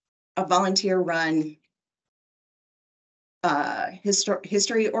volunteer run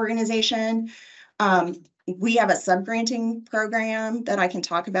history organization, we have a subgranting program that I can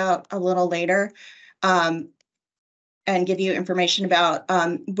talk about a little later, and give you information about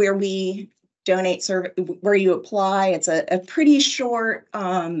where we donate, where you apply. It's a pretty short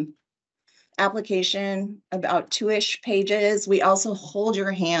application, about 2-ish pages. We also hold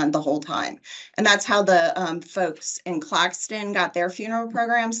your hand the whole time. And that's how the folks in Claxton got their funeral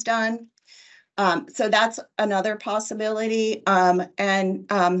programs done. So that's another possibility. And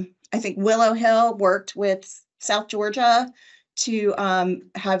I think Willow Hill worked with South Georgia to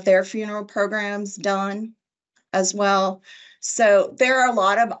have their funeral programs done as well. So there are a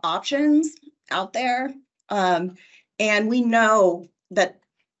lot of options out there. And we know that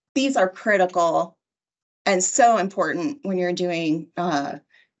these are critical and so important when you're doing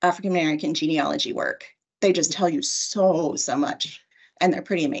African American genealogy work. They just tell you so much, and they're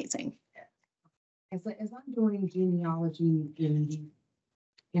pretty amazing. As I'm doing genealogy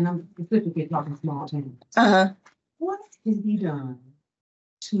and I'm specifically talking small towns, what can be done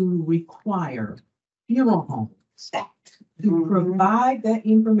to require funeral homes to provide that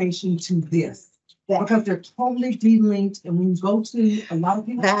information to this? Because they're totally delinked, and when you go to a lot of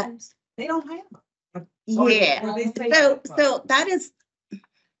people, they don't have them. Yeah. So that is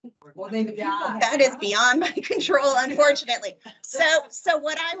beyond my control, unfortunately. So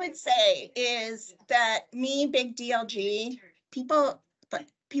what I would say is that big DLG,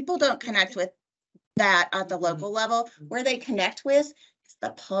 people don't connect with that at the local level. Where they connect with is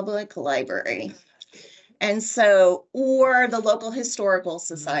the public library. And so, or the local historical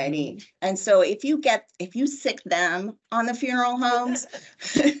society. And so if you sick them on the funeral homes,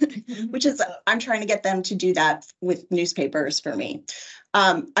 which is, I'm trying to get them to do that with newspapers for me.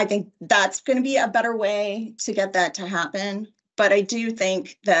 I think that's going to be a better way to get that to happen. But I do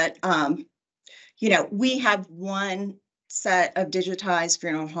think that, we have one set of digitized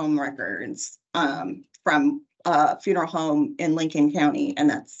funeral home records from a funeral home in Lincoln County, and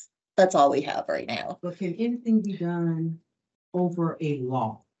that's all we have right now. But can anything be done over a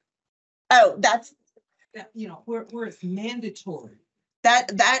law? Oh, that's where it's mandatory.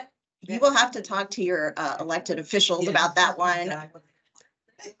 That you will have to talk to your elected officials about that one.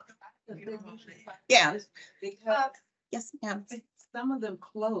 Yeah. Because yes, ma'am. Some of them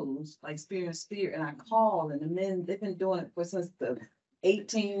closed, like Spear and Spear, and I called, and the men, they've been doing it since the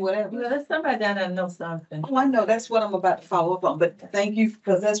 18, whatever. Well, there's somebody down there knows something. Oh, I know, that's what I'm about to follow up on, but thank you,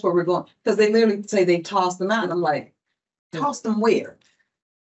 because that's where we're going, because they literally say they tossed them out, and I'm like, toss them where?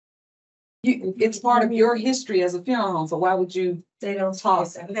 It's part of your history as a funeral home, so why would you? They don't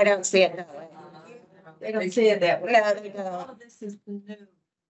toss it. They don't see it that way. They don't see it that way. No, they don't. All of this is the new.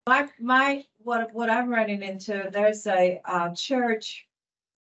 What I'm running into, there's a church,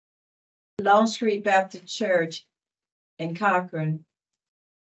 Long Street Baptist Church in Cochran.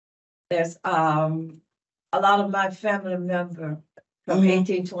 There's a lot of my family member from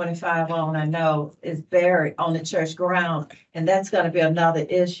 1825 on, I know, is buried on the church ground, and that's going to be another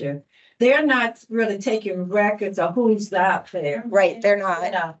issue. They're not really taking records of who's out there. Right, they're not.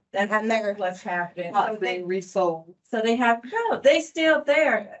 That's what's happening. Not being resold. So they have, no, they still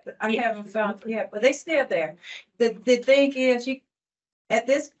there. I haven't found yet, but they still there. The thing is, at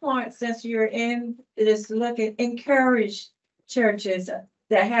this point, since you're in this encourage churches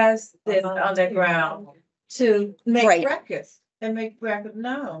that has this on the ground to make records and make records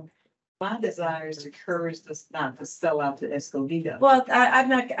known. My desire is to encourage us not to sell out to Escondido. Well,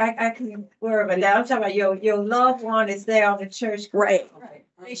 I can worry about that. I'm talking about your loved one is there on the church. Right.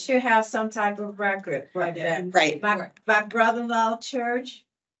 They should have some type of record for that. Right. My brother-in-law church,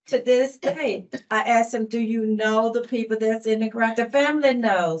 to this day, I asked him, do you know the people that's in the ground? The family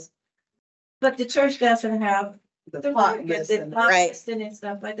knows. But the church doesn't have the plot list and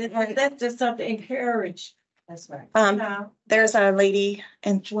stuff like that. Right. That's just something to encourage. That's right. There's a lady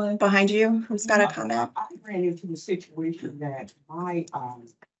behind you who's got a comment. I ran into a situation that my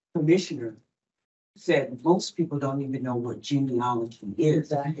commissioner said most people don't even know what genealogy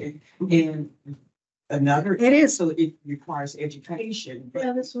is. And another, It is. so it requires education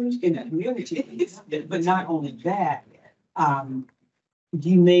Yeah, that's what in the community. But not only that,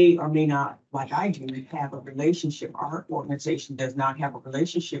 you may or may not, like I do, have a relationship. Our organization does not have a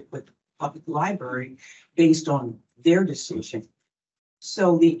relationship with the public library based on their decision.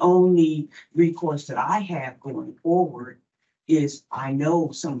 So the only recourse that I have going forward is I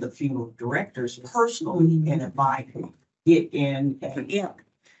know some of the funeral directors personally, and if I can get in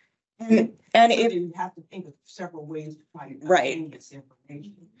and And if you have to think of several ways to try to obtain this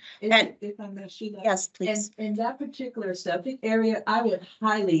information. And- If I may, Sheila. yes, please. In that particular subject area, I would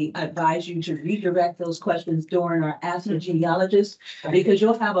highly advise you to redirect those questions during our Ask the Genealogist, because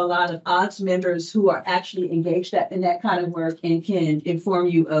you'll have a lot of odds members who are actually engaged in that kind of work and can inform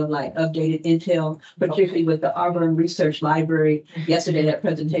you of like updated intel, particularly with the Auburn Research Library. Yesterday, that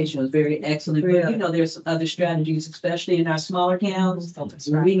presentation was very excellent. But you know, there's some other strategies, especially in our smaller towns.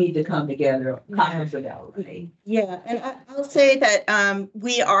 We need to come together. Yeah, and I'll say that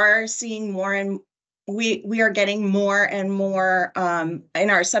we are seeing more and we are getting more and more in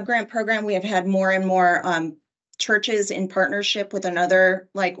our subgrant program. We have had more and more churches in partnership with another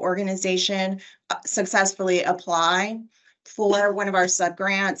organization successfully apply for one of our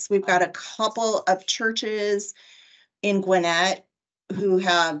subgrants. We've got a couple of churches in Gwinnett who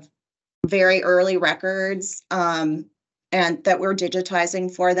have very early records, and that we're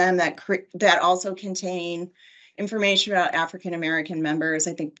digitizing for them that also contain information about African American members.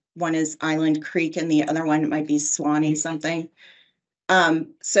 I think one is Island Creek and the other one might be Swanee something.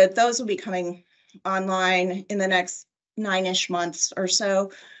 So those will be coming online in the next 9-ish months or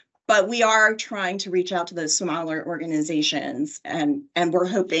so. But we are trying to reach out to those smaller organizations, and we're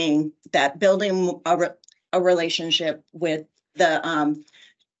hoping that building a relationship with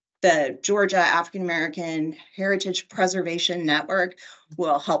the Georgia African American Heritage Preservation Network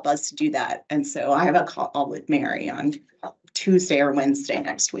will help us do that. And so I have a call with Mary on Tuesday or Wednesday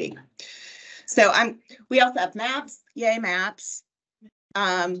next week. So we also have maps, yay maps.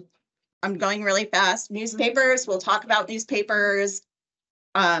 I'm going really fast. Newspapers, we'll talk about newspapers.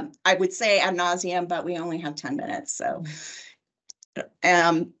 I would say ad nauseum, but we only have 10 minutes. So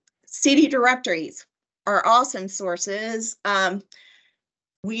CD directories are awesome sources.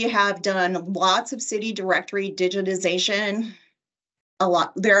 We have done lots of city directory digitization.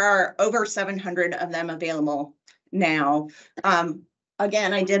 There are over 700 of them available now.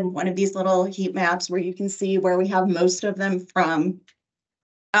 Again, I did one of these little heat maps where you can see where we have most of them from.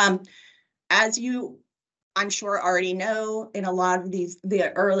 As you, I'm sure, already know, in a lot of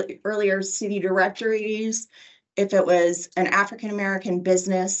the earlier city directories, if it was an African-American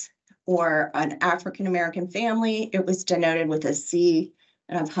business or an African-American family, it was denoted with a C,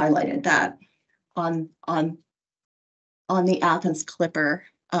 and I've highlighted that on the Athens Clipper,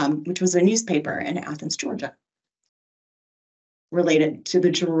 which was a newspaper in Athens, Georgia, related to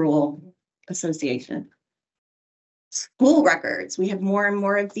the Jurul Association. School records, we have more and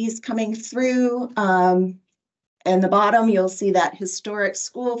more of these coming through. In the bottom, you'll see that historic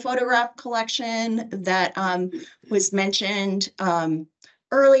school photograph collection that was mentioned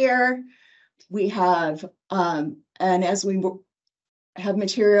earlier. We have, and as we have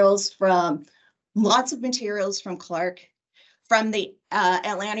materials from, lots of materials from Clark. From the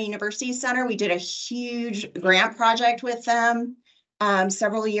Atlanta University Center, we did a huge grant project with them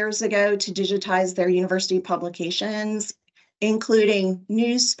several years ago to digitize their university publications, including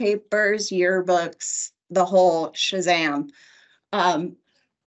newspapers, yearbooks, the whole shazam.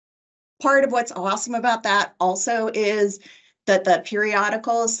 Part of what's awesome about that also is that the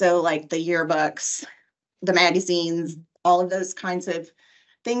periodicals, so like the yearbooks, the magazines, all of those kinds of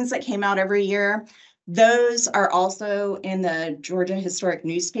things that came out every year, those are also in the Georgia Historic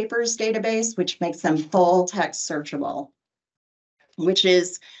Newspapers database, which makes them full text searchable, which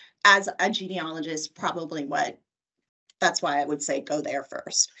is, as a genealogist, probably that's why I would say go there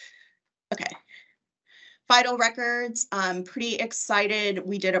first. Okay. Vital records, I'm pretty excited.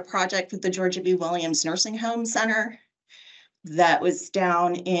 We did a project with the Georgia B. Williams Nursing Home Center that was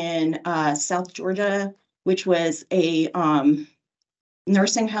down in South Georgia, which was a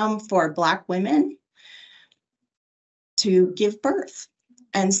nursing home for Black women to give birth.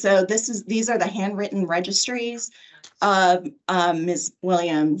 And so these are the handwritten registries of Ms.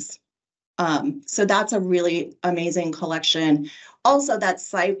 Williams. So that's a really amazing collection. Also, that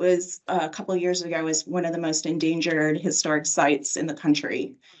site was a couple of years ago was one of the most endangered historic sites in the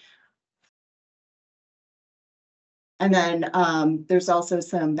country. And then there's also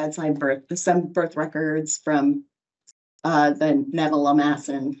some birth records from the Neville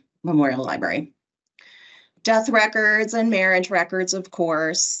Lamasson Memorial Library. Death records and marriage records, of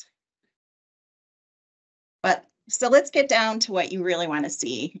course. But so let's get down to what you really want to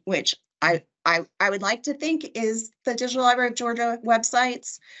see, which I would like to think is the Digital Library of Georgia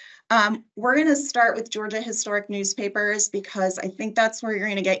websites. We're going to start with Georgia Historic Newspapers because I think that's where you're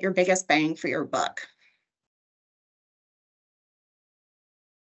going to get your biggest bang for your buck.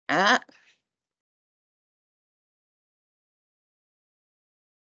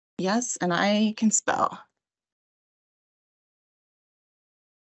 Yes, and I can spell.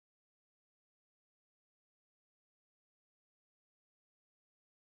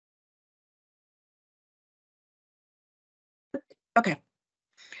 Okay,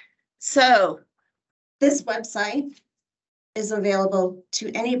 so this website is available to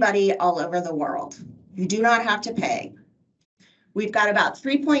anybody all over the world. You do not have to pay. We've got about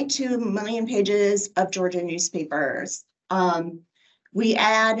 3.2 million pages of Georgia newspapers. We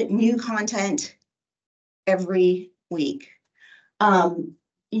add new content every week.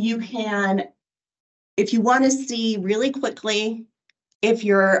 You can, if you want to see really quickly, if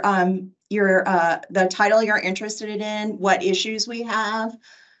you're the title you're interested in, what issues we have,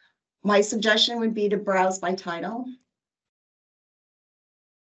 my suggestion would be to browse by title.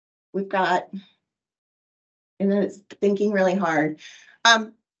 We've got, and then it's thinking really hard.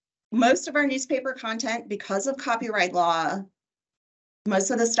 Most of our newspaper content, because of copyright law,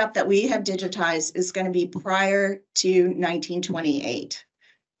 most of the stuff that we have digitized is going to be prior to 1928,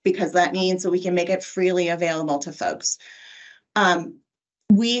 because that means that we can make it freely available to folks.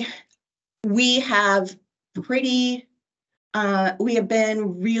 We have we have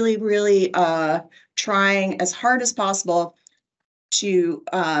been really trying as hard as possible to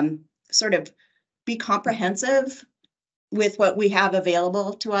sort of be comprehensive with what we have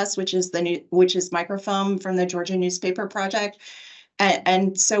available to us, which is microfilm from the Georgia Newspaper Project.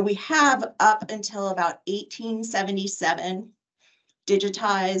 And so we have up until about 1877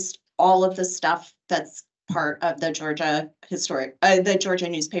 digitized all of the stuff that's part of the Georgia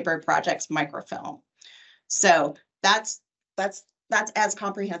Newspaper Project's microfilm. So that's as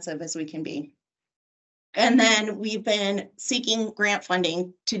comprehensive as we can be. And then we've been seeking grant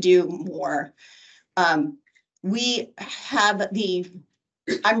funding to do more. I'm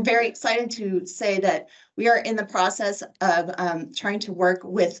very excited to say that we are in the process of trying to work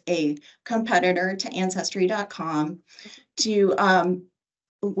with a competitor to Ancestry.com to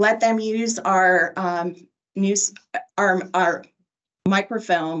let them use our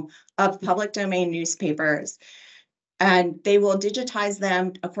microfilm of public domain newspapers, and they will digitize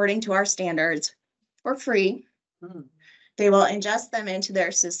them according to our standards for free. They will ingest them into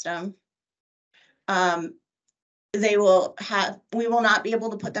their system. We will not be able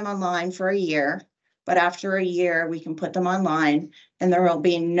to put them online for a year, but after a year we can put them online and there will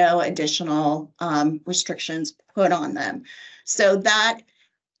be no additional restrictions put on them. So that,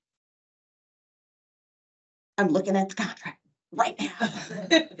 I'm looking at the contract right now.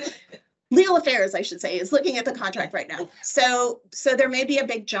 Legal Affairs, I should say, is looking at the contract right now. So there may be a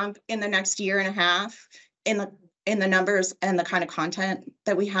big jump in the next year and a half in the numbers and the kind of content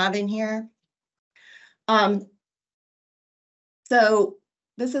that we have in here. So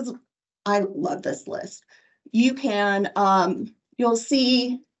this is, I love this list. You can, you'll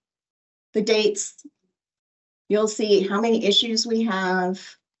see the dates. You'll see how many issues we have.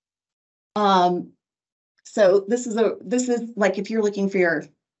 So this is like, if you're looking for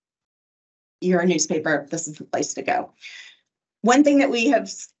your newspaper, this is the place to go. One thing that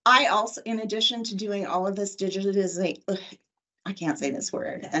I also, in addition to doing all of this digitization, I can't say this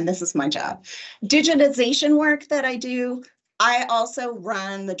word, and this is my job, digitization work that I do, I also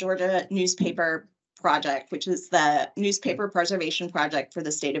run the Georgia Newspaper Project, which is the newspaper preservation project for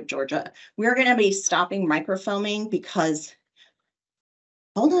the state of Georgia. We're going to be stopping microfilming because,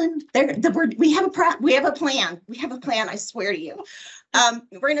 hold on, we have a plan. We have a plan, I swear to you.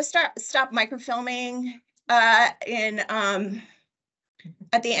 We're going to stop microfilming at the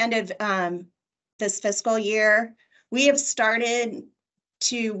end of this fiscal year. We have started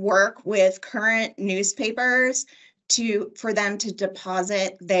to work with current newspapers for them to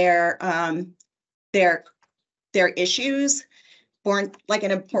deposit their issues like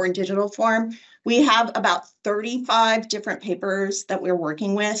in a born digital form. We have about 35 different papers that we're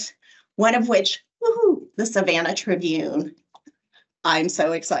working with, one of which, woohoo, the Savannah Tribune. I'm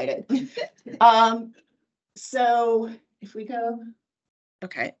so excited. So if we go,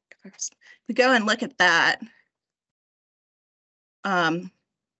 okay, if we go and look at that.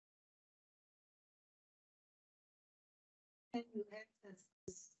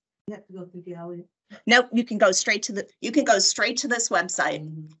 You have to go through gallery. Nope, you can go straight to this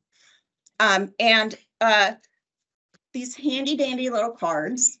website. And these handy dandy little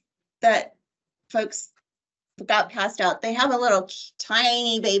cards that folks got passed out, they have a little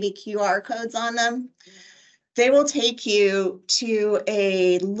tiny baby QR codes on them. They will take you to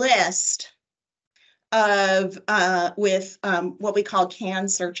a list of with what we call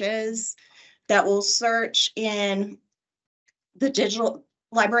canned searches that will search in the Digital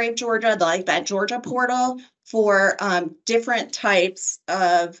Library of Georgia, like that Georgia portal, for different types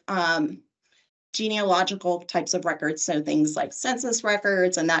of genealogical types of records. So things like census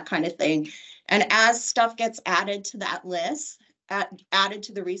records and that kind of thing. And as stuff gets added to that list, added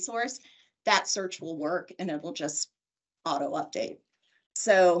to the resource, that search will work and it will just auto update.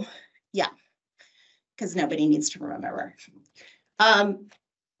 So yeah, because nobody needs to remember.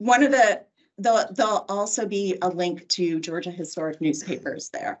 One of there'll also be a link to Georgia Historic Newspapers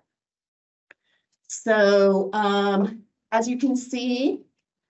there. So as you can see,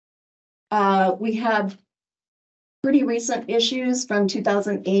 we have pretty recent issues from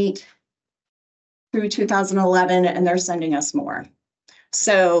 2008 through 2011, and they're sending us more.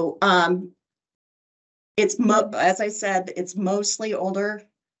 So as I said, it's mostly older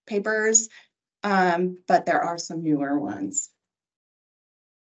papers, but there are some newer ones.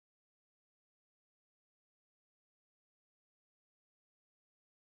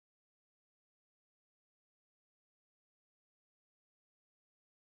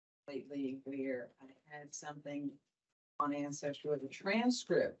 lately where I had something on Ancestry where the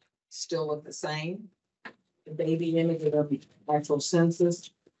transcript still looked the same. The baby image of the actual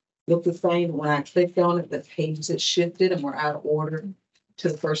census looked the same. When I clicked on it, the pages had shifted and were out of order to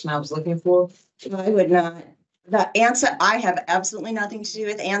the person I was looking for. I would not. I have absolutely nothing to do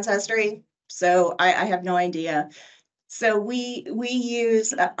with Ancestry, so I have no idea. So we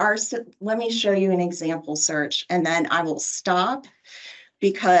use let me show you an example search, and then I will stop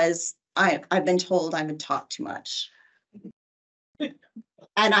because I've been told I would talk too much.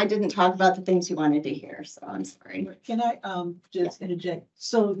 And I didn't talk about the things you wanted to hear, so I'm sorry. Can I just interject?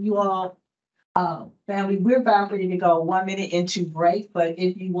 So you all, family, we're about ready to go 1 minute into break, but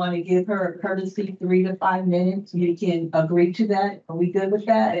if you want to give her a courtesy 3 to 5 minutes, you can agree to that. Are we good with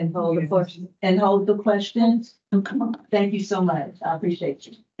that? And hold the question and hold the questions. Oh, come on. Thank you so much. I appreciate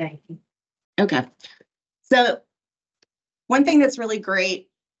you. Thank you. Okay. So one thing that's really great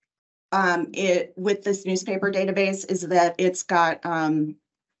with this newspaper database is that it's got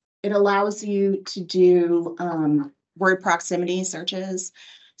it allows you to do word proximity searches.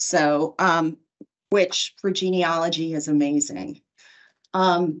 So which for genealogy is amazing.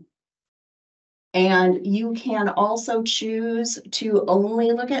 And you can also choose to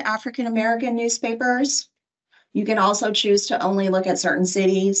only look at African American newspapers. You can also choose to only look at certain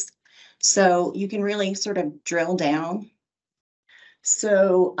cities. So you can really sort of drill down.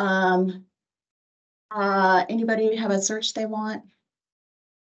 So anybody have a search they want?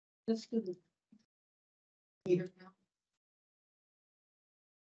 Let's do the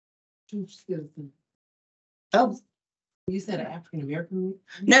Oh, You said an African American?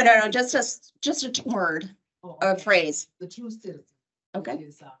 no, just a word, a phrase. The true citizen. Okay.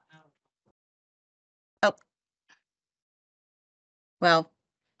 Is, Well,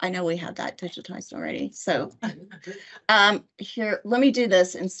 I know we have that digitized already, so here, let me do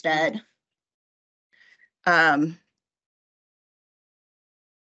this instead. I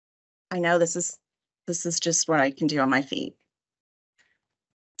know this is just what I can do on my feet.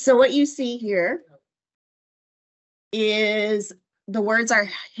 So what you see here is the words are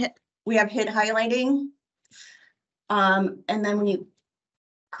hit, we have hit highlighting. And then when you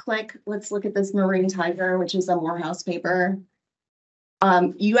click, let's look at this Marine Tiger, which is a Morehouse paper.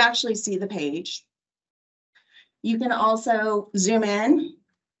 You actually see the page. You can also zoom in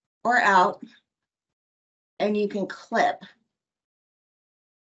or out, and you can clip,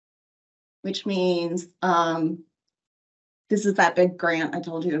 which means this is that big grant I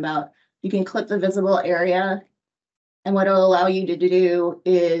told you about. You can clip the visible area, and what it'll allow you to do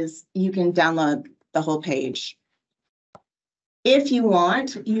is you can download the whole page. If you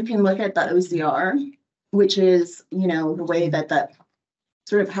want, you can look at the OCR, which is, you know, the way that the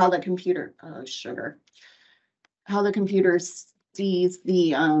sort of how the computer, how the computer sees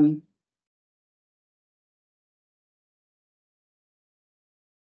the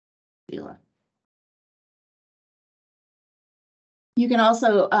you can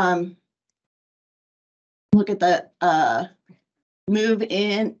also look at the move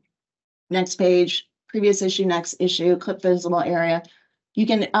in, next page, previous issue, next issue, clip visible area. You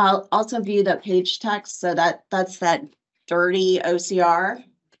can also view the page text, so that's that dirty OCR.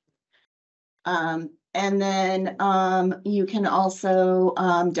 And then you can also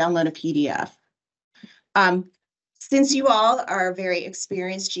download a PDF. Since you all are very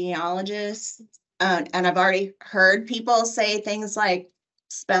experienced genealogists, and I've already heard people say things like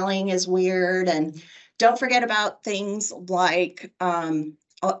spelling is weird, and don't forget about things like in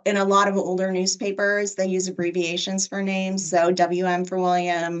a lot of older newspapers, they use abbreviations for names. So WM for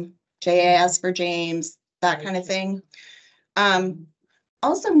William, JAS for James, that kind of thing.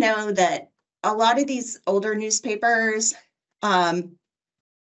 Also know that a lot of these older newspapers, the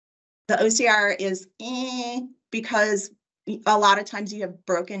OCR is because a lot of times you have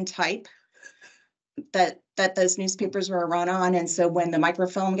broken type that those newspapers were run on. And so when the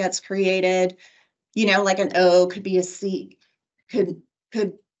microfilm gets created, you know, like an O could be a C, could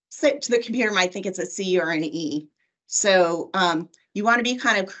say to the computer might think it's a C or an E. So you want to be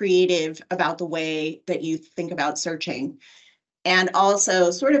kind of creative about the way that you think about searching. And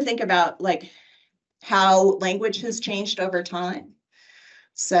also sort of think about like how language has changed over time.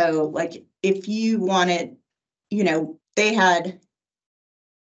 So like if you wanted, you know, they had,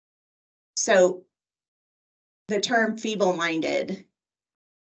 so the term feeble-minded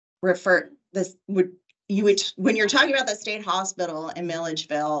when you're talking about the state hospital in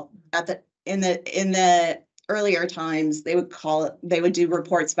Milledgeville in the earlier times, they would do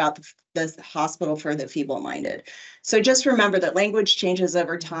reports about the hospital for the feeble-minded. So just remember that language changes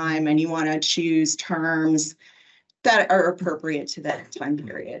over time, and you want to choose terms that are appropriate to that time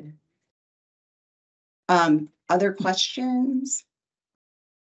period. Other questions?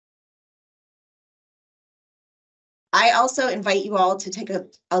 I also invite you all to take a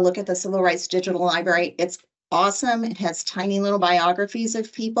look at the Civil Rights Digital Library. It's awesome. It has tiny little biographies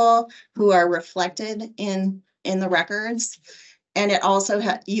of people who are reflected in the records. And it also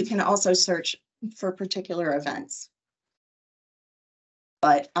you can also search for particular events.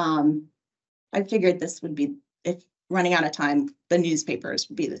 But I figured this would be, if running out of time, the newspapers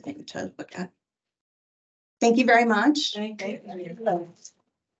would be the thing to look at. Thank you very much. Thank you.